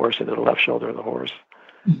side of the horse, into the left shoulder of the horse,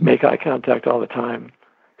 make eye contact all the time,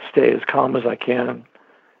 stay as calm as I can,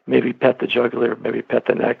 maybe pet the jugular, maybe pet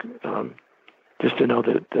the neck, just to know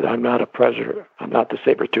that I'm not a predator. I'm not the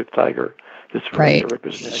saber-toothed tiger that's ready to rip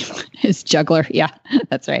his neck out. His jugular, yeah,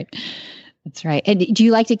 that's right. That's right. And do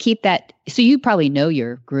you like to keep that? So you probably know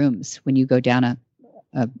your grooms when you go down a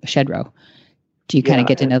shed row. Do you kind of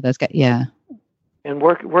get to know those guys? Yeah. And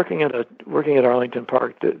working at Arlington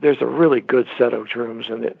Park, there's a really good set of grooms,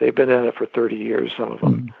 and they've been at it for 30 years, some of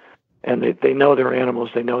them. And they know their animals,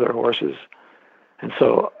 they know their horses. And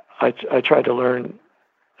so I tried to learn.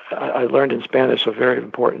 I learned in Spanish a very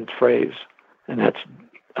important phrase, and that's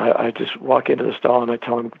I just walk into the stall and I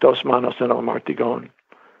tell them "dos manos en el martigón,"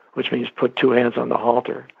 which means put two hands on the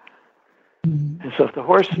halter. And so if the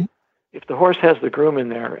horse has the groom in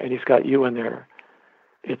there and he's got you in there,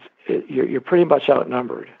 you're pretty much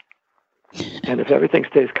outnumbered. And if everything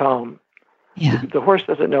stays calm, the horse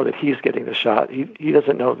doesn't know that he's getting the shot. He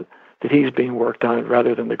doesn't know that he's being worked on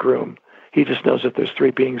rather than the groom. He just knows that there's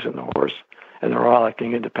three beings in the horse, and they're all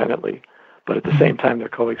acting independently. but at the same time they're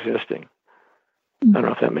coexisting. I don't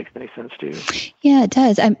know if that makes any sense to you. Yeah, it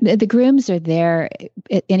does. The grooms are there.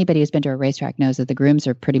 Anybody who's been to a racetrack knows that the grooms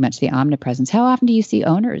are pretty much the omnipresence. How often do you see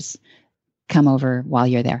owners come over while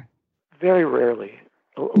you're there? Very rarely.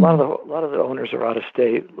 A lot of the owners are out of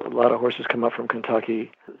state. A lot of horses come up from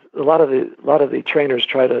Kentucky. A lot of the trainers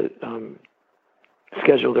try to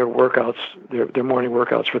schedule their workouts, their morning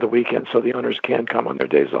workouts for the weekend, so the owners can come on their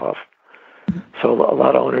days off. So a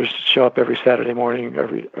lot of owners show up every Saturday morning,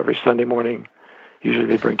 every Sunday morning. Usually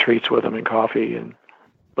they bring treats with them and coffee,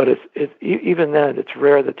 but even then it's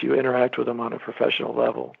rare that you interact with them on a professional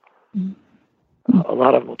level. A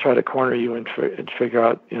lot of them will try to corner you and figure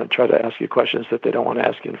out, try to ask you questions that they don't want to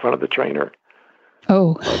ask you in front of the trainer.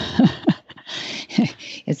 Oh,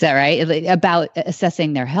 is that right? About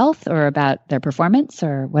assessing their health or about their performance,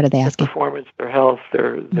 or what do they ask you? Their performance, their health,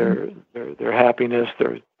 their happiness,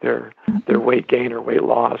 their weight gain or weight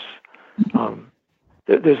loss.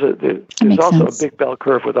 There's also a big bell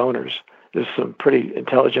curve with owners. There's some pretty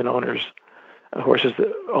intelligent owners,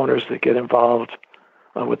 owners that get involved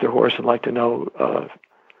with their horse and like to know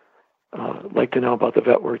about the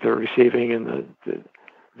vet work they're receiving and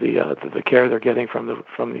the care they're getting from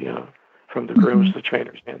the grooms, the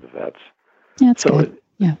trainers, and the vets. That's good.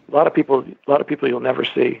 Yeah. A lot of people you'll never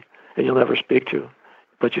see and you'll never speak to,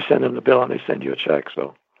 but you send them the bill and they send you a check.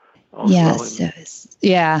 So. Yeah,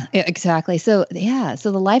 exactly. So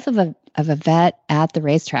the life of a vet at the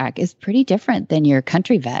racetrack is pretty different than your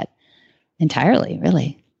country vet entirely,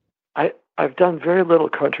 really. I've done very little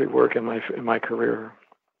country work in my career,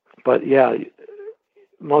 but yeah,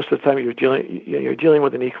 most of the time you're dealing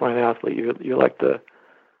with an equine athlete. You're like the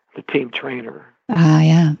team trainer.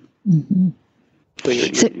 Yeah. Mm-hmm. So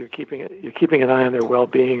you're keeping an eye on their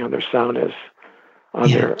well-being, on their soundness, on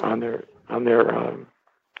their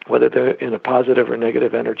whether they're in a positive or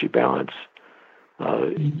negative energy balance.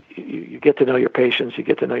 You get to know your patients, you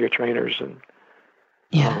get to know your trainers, and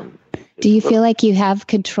do you feel like you have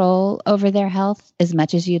control over their health as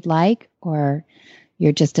much as you'd like, or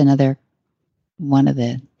you're just another one of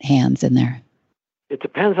the hands in there? It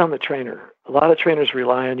depends on the trainer. A lot of trainers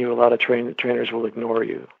rely on you. A lot of trainers will ignore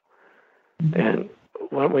you. Mm-hmm. And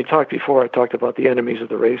when we talked before, I talked about the enemies of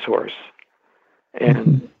the racehorse,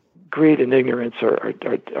 and greed and ignorance are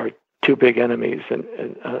two big enemies, and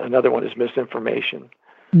another one is misinformation.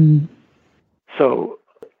 So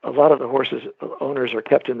a lot of the owners are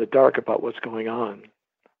kept in the dark about what's going on.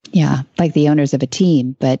 Yeah, like the owners of a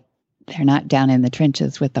team, but they're not down in the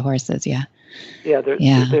trenches with the horses. Yeah. Yeah,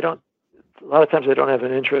 they don't. A lot of times they don't have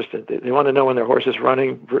an interest. They want to know when their horse is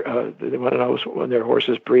running. They want to know when their horse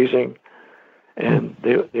is breezing, and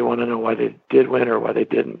they want to know why they did win or why they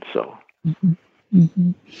didn't. So.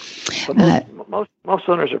 But most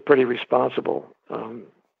owners are pretty responsible.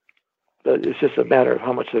 But it's just a matter of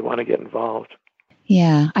how much they want to get involved.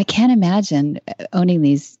 Yeah, I can't imagine owning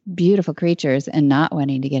these beautiful creatures and not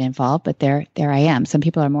wanting to get involved, but there I am. Some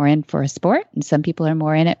people are more in for a sport, and some people are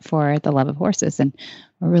more in it for the love of horses. And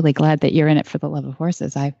we're really glad that you're in it for the love of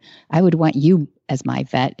horses. I would want you as my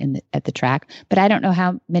vet at the track, but I don't know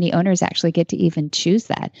how many owners actually get to even choose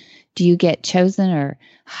that. Do you get chosen or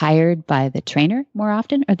hired by the trainer more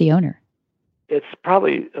often, or the owner? It's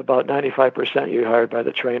probably about 95% you're hired by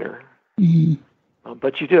the trainer.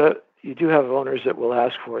 But you do have owners that will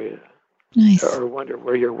ask for you, nice, or wonder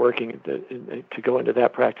where you're working to go into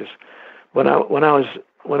that practice. When I was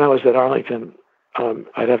at Arlington,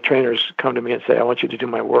 I'd have trainers come to me and say, "I want you to do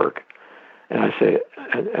my work," and I say,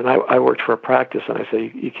 and I worked for a practice, and I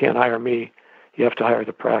say, "You can't hire me; you have to hire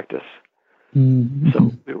the practice."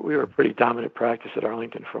 So we were a pretty dominant practice at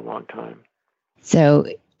Arlington for a long time. So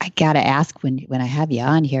I got to ask when I have you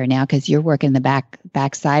on here now, because you're working the back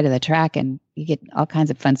side of the track and you get all kinds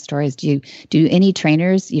of fun stories. Do any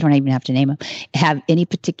trainers, you don't even have to name them, have any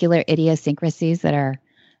particular idiosyncrasies that are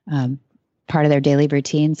part of their daily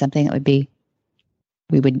routine, something that we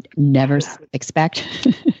would never expect?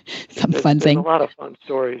 Fun thing. There's a lot of fun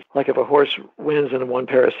stories. Like if a horse wins in one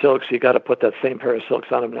pair of silks, you got to put that same pair of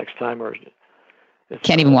silks on him next time, or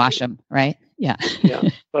can't even wash them, right? Yeah. Yeah.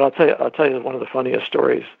 But I'll tell you one of the funniest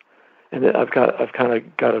stories, and I've kind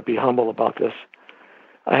of got to be humble about this.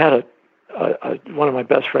 I had one of my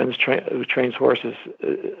best friends who trains horses.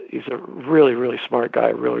 He's a really, really smart guy,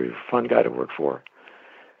 really fun guy to work for.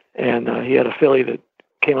 And he had a filly that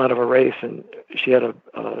came out of a race, and she had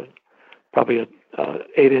probably a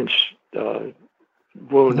 8-inch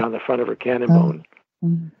wound on the front of her cannon bone.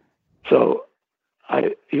 So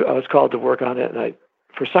I was called to work on it, and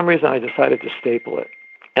for some reason I decided to staple it.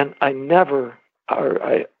 And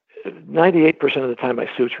 98% of the time I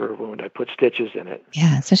suture a wound. I put stitches in it.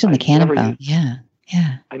 Yeah, especially in the cannon bone. Yeah.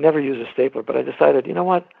 I never use a stapler, but I decided, you know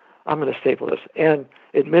what? I'm going to staple this. And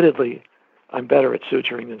admittedly, I'm better at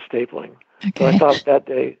suturing than stapling. Okay. So I thought that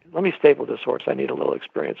day, let me staple this horse. I need a little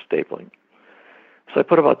experience stapling. So I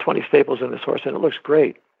put about 20 staples in this horse, and it looks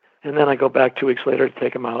great. And then I go back 2 weeks later to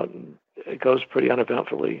take him out, and it goes pretty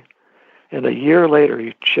uneventfully. And a year later,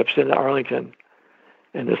 he ships into Arlington,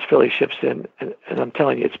 and this filly ships in, and I'm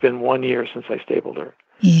telling you, it's been 1 year since I stapled her.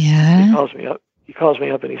 Yeah. He calls me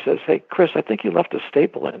up and he says, "Hey, Chris, I think you left a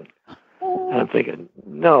staple in." And I'm thinking,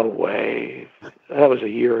 no way. That was a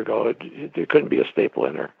year ago. There couldn't be a staple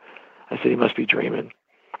in her. I said, he must be dreaming.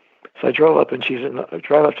 So I drove up, and I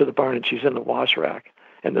drive up to the barn, and she's in the wash rack,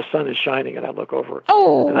 and the sun is shining, and I look over,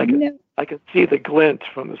 and I can see the glint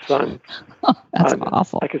from the sun. Oh, that's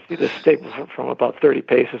awful. I can see the staple from about 30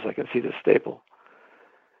 paces. I can see the staple.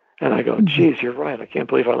 And I go, geez, you're right. I can't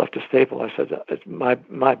believe I left a staple. I said, it's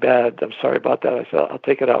my bad. I'm sorry about that. I said, I'll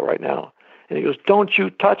take it out right now. And he goes, don't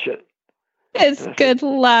you touch it. It's good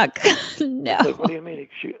luck. No. I said, what do you mean?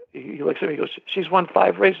 He looks at me, he goes, she's won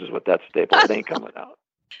 5 races with that staple. It ain't coming out.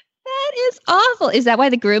 That is awful. Is that why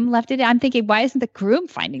the groom left it? I'm thinking, why isn't the groom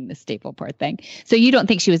finding the staple, poor thing? So you don't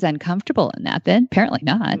think she was uncomfortable in that then? Apparently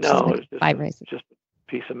not. No, it's 5 races. Just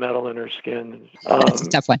a piece of metal in her skin. That's a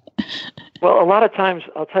tough one. Well, a lot of times,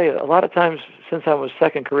 I'll tell you, since I was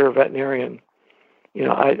second career veterinarian, you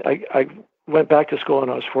know, I went back to school when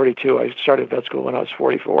I was 42. I started vet school when I was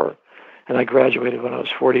 44, and I graduated when I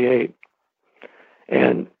was 48.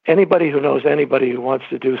 And anybody who knows anybody who wants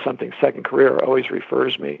to do something second career always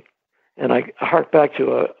refers me. And I hark back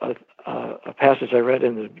to a passage I read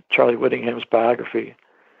in Charlie Whittingham's biography,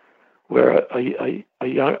 where a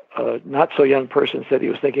young, not so young person said he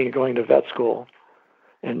was thinking of going to vet school.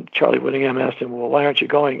 And Charlie Whittingham asked him, well, why aren't you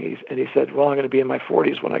going? And he said, well, I'm going to be in my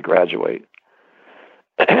 40s when I graduate.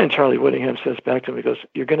 And Charlie Whittingham says back to him, he goes,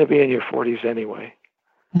 you're going to be in your 40s anyway.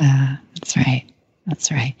 That's right.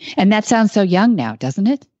 That's right. And that sounds so young now, doesn't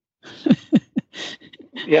it?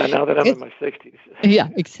 Yeah, now that I'm in my 60s. Yeah,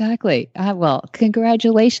 exactly. Well,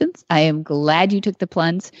 congratulations. I am glad you took the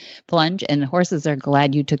plunge, and horses are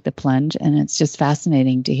glad you took the plunge. And it's just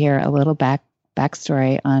fascinating to hear a little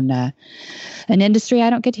backstory on an industry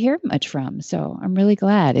I don't get to hear much from. So I'm really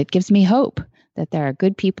glad. It gives me hope that there are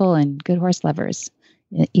good people and good horse lovers,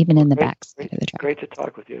 even in the backside of the track. Great to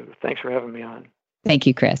talk with you. Thanks for having me on. Thank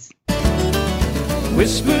you, Chris.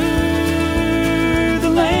 Whisper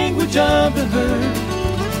the language of the herd.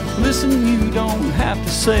 Listen, you don't have to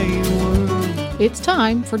say a word. It's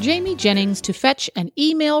time for Jamie Jennings to fetch an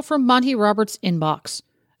email from Monty Roberts' inbox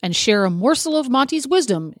and share a morsel of Monty's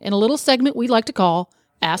wisdom in a little segment we like to call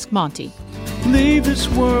Ask Monty. Leave this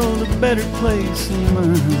world a better place than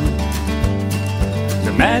mine.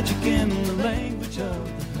 The magic in the language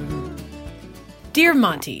of the herd. Dear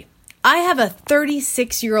Monty, I have a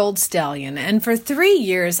 36-year-old stallion, and for 3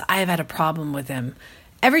 years I have had a problem with him.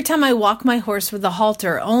 Every time I walk my horse with a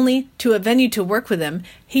halter only to a venue to work with him,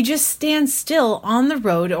 he just stands still on the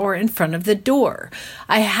road or in front of the door.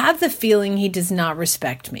 I have the feeling he does not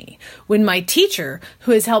respect me. When my teacher,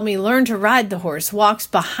 who has helped me learn to ride the horse, walks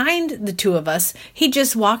behind the two of us, he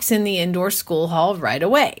just walks in the indoor school hall right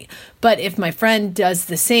away. But if my friend does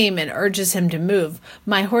the same and urges him to move,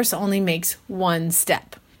 my horse only makes one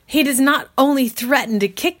step. He does not only threaten to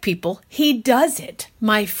kick people, he does it.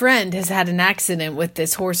 My friend has had an accident with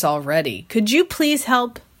this horse already. Could you please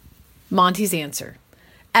help? Monty's answer.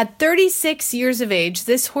 At 36 years of age,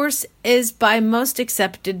 this horse is by most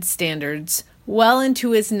accepted standards well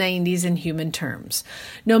into his 90s in human terms.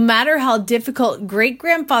 No matter how difficult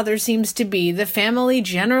great-grandfather seems to be, the family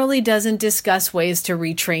generally doesn't discuss ways to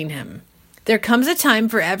retrain him. There comes a time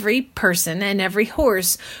for every person and every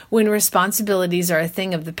horse when responsibilities are a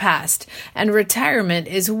thing of the past, and retirement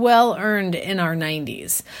is well earned in our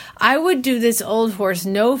 90s. I would do this old horse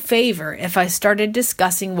no favor if I started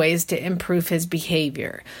discussing ways to improve his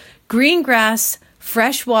behavior. Green grass,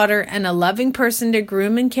 fresh water, and a loving person to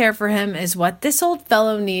groom and care for him is what this old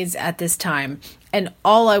fellow needs at this time, and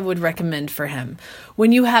all I would recommend for him.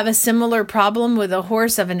 When you have a similar problem with a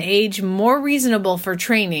horse of an age more reasonable for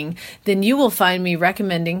training, then you will find me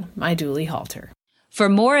recommending my Dually halter. For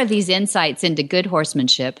more of these insights into good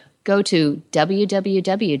horsemanship, go to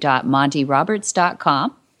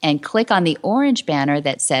www.montyroberts.com and click on the orange banner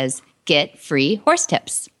that says Get Free Horse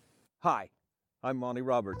Tips. Hi, I'm Monty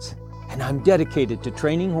Roberts, and I'm dedicated to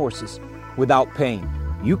training horses without pain.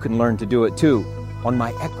 You can learn to do it too on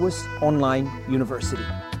my Equus Online University.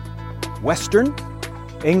 Western,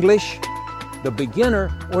 English, the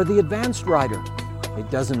beginner, or the advanced rider,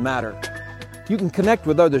 it doesn't matter. You can connect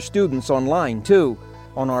with other students online, too,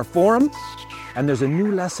 on our forum, and there's a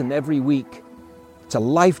new lesson every week. It's a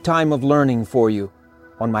lifetime of learning for you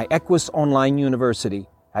on my Equus Online University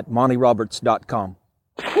at MontyRoberts.com.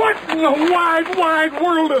 What in the wide, wide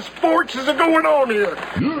world of sports is going on here?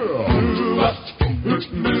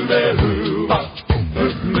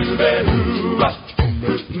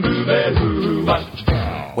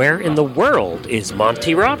 Where in the world is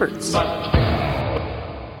Monty Roberts?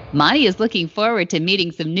 Monty is looking forward to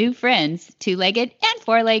meeting some new friends, two-legged and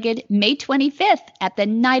four-legged, May 25th at the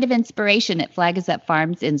Night of Inspiration at Flag Is Up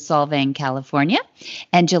Farms in Solvang, California.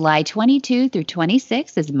 And July 22 through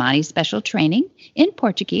 26 is Monty Special Training in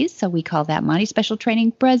Portuguese, so we call that Monty Special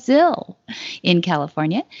Training Brazil in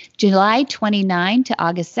California. July 29 to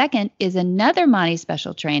August 2nd is another Monty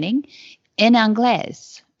Special Training in Anglais,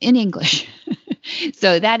 in English.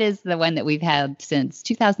 So that is the one that we've had since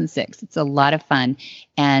 2006. It's a lot of fun,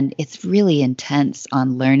 and it's really intense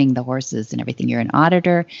on learning the horses and everything. You're an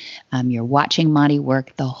auditor. You're watching Monty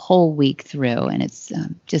work the whole week through, and it's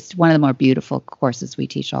just one of the more beautiful courses we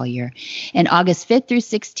teach all year. And August 5th through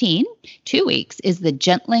 16, 2 weeks, is the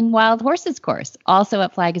Gentling Wild Horses course, also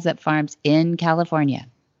at Flag Is Up Farms in California.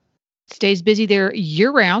 Stays busy there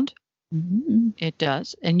year-round. Mm-hmm. It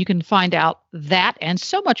does. And you can find out that and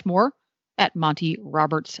so much more at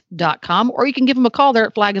MontyRoberts.com, or you can give them a call there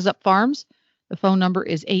at Flag Is Up Farms. The phone number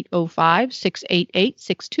is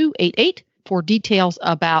 805-688-6288. For details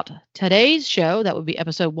about today's show, that would be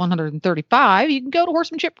episode 135, you can go to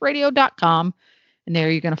horsemanshipradio.com, and there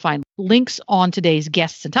you're going to find links on today's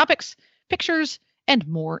guests and topics, pictures, and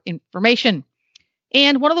more information.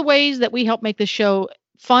 And one of the ways that we help make this show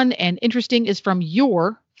fun and interesting is from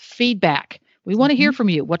your feedback. We want to hear from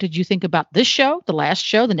you. What did you think about this show, the last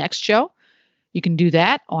show, the next show? You can do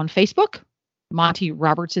that on Facebook. Monty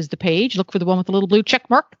Roberts is the page. Look for the one with the little blue check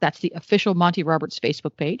mark. That's the official Monty Roberts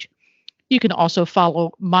Facebook page. You can also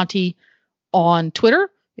follow Monty on Twitter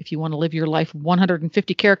if you want to live your life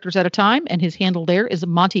 150 characters at a time. And his handle there is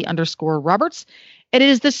Monty_Roberts. And it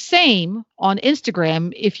is the same on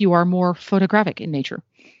Instagram if you are more photographic in nature.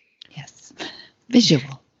 Yes.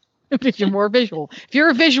 Visual. If you're more visual, if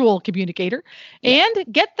you're a visual communicator, and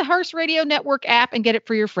get the Horse Radio Network app and get it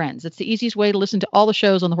for your friends. It's the easiest way to listen to all the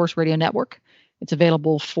shows on the Horse Radio Network. It's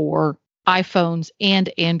available for iPhones and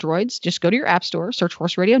Androids. Just go to your app store, search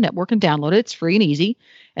Horse Radio Network, and download it. It's free and easy.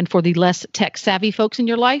 And for the less tech savvy folks in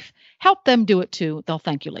your life, help them do it too. They'll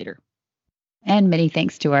thank you later. And many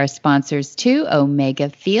thanks to our sponsors, too,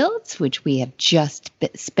 Omega Fields, which we have just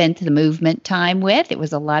spent the movement time with. It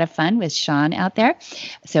was a lot of fun with Sean out there.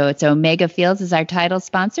 So it's Omega Fields is our title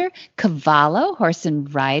sponsor. Cavallo, Horse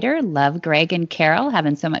and Rider. Love Greg and Carol,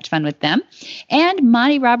 having so much fun with them. And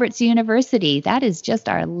Monty Roberts University. That is just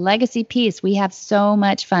our legacy piece. We have so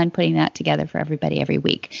much fun putting that together for everybody every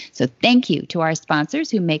week. So thank you to our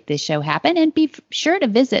sponsors who make this show happen. And be sure to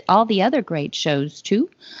visit all the other great shows, too,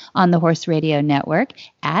 on the Horse Radio Network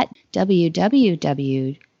at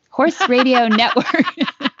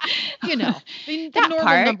www.horseradionetwork. You know, the normal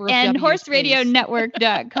part, number of and W's,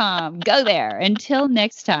 horseradionetwork.com. Go there. Until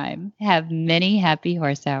next time, have many happy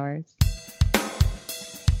horse hours.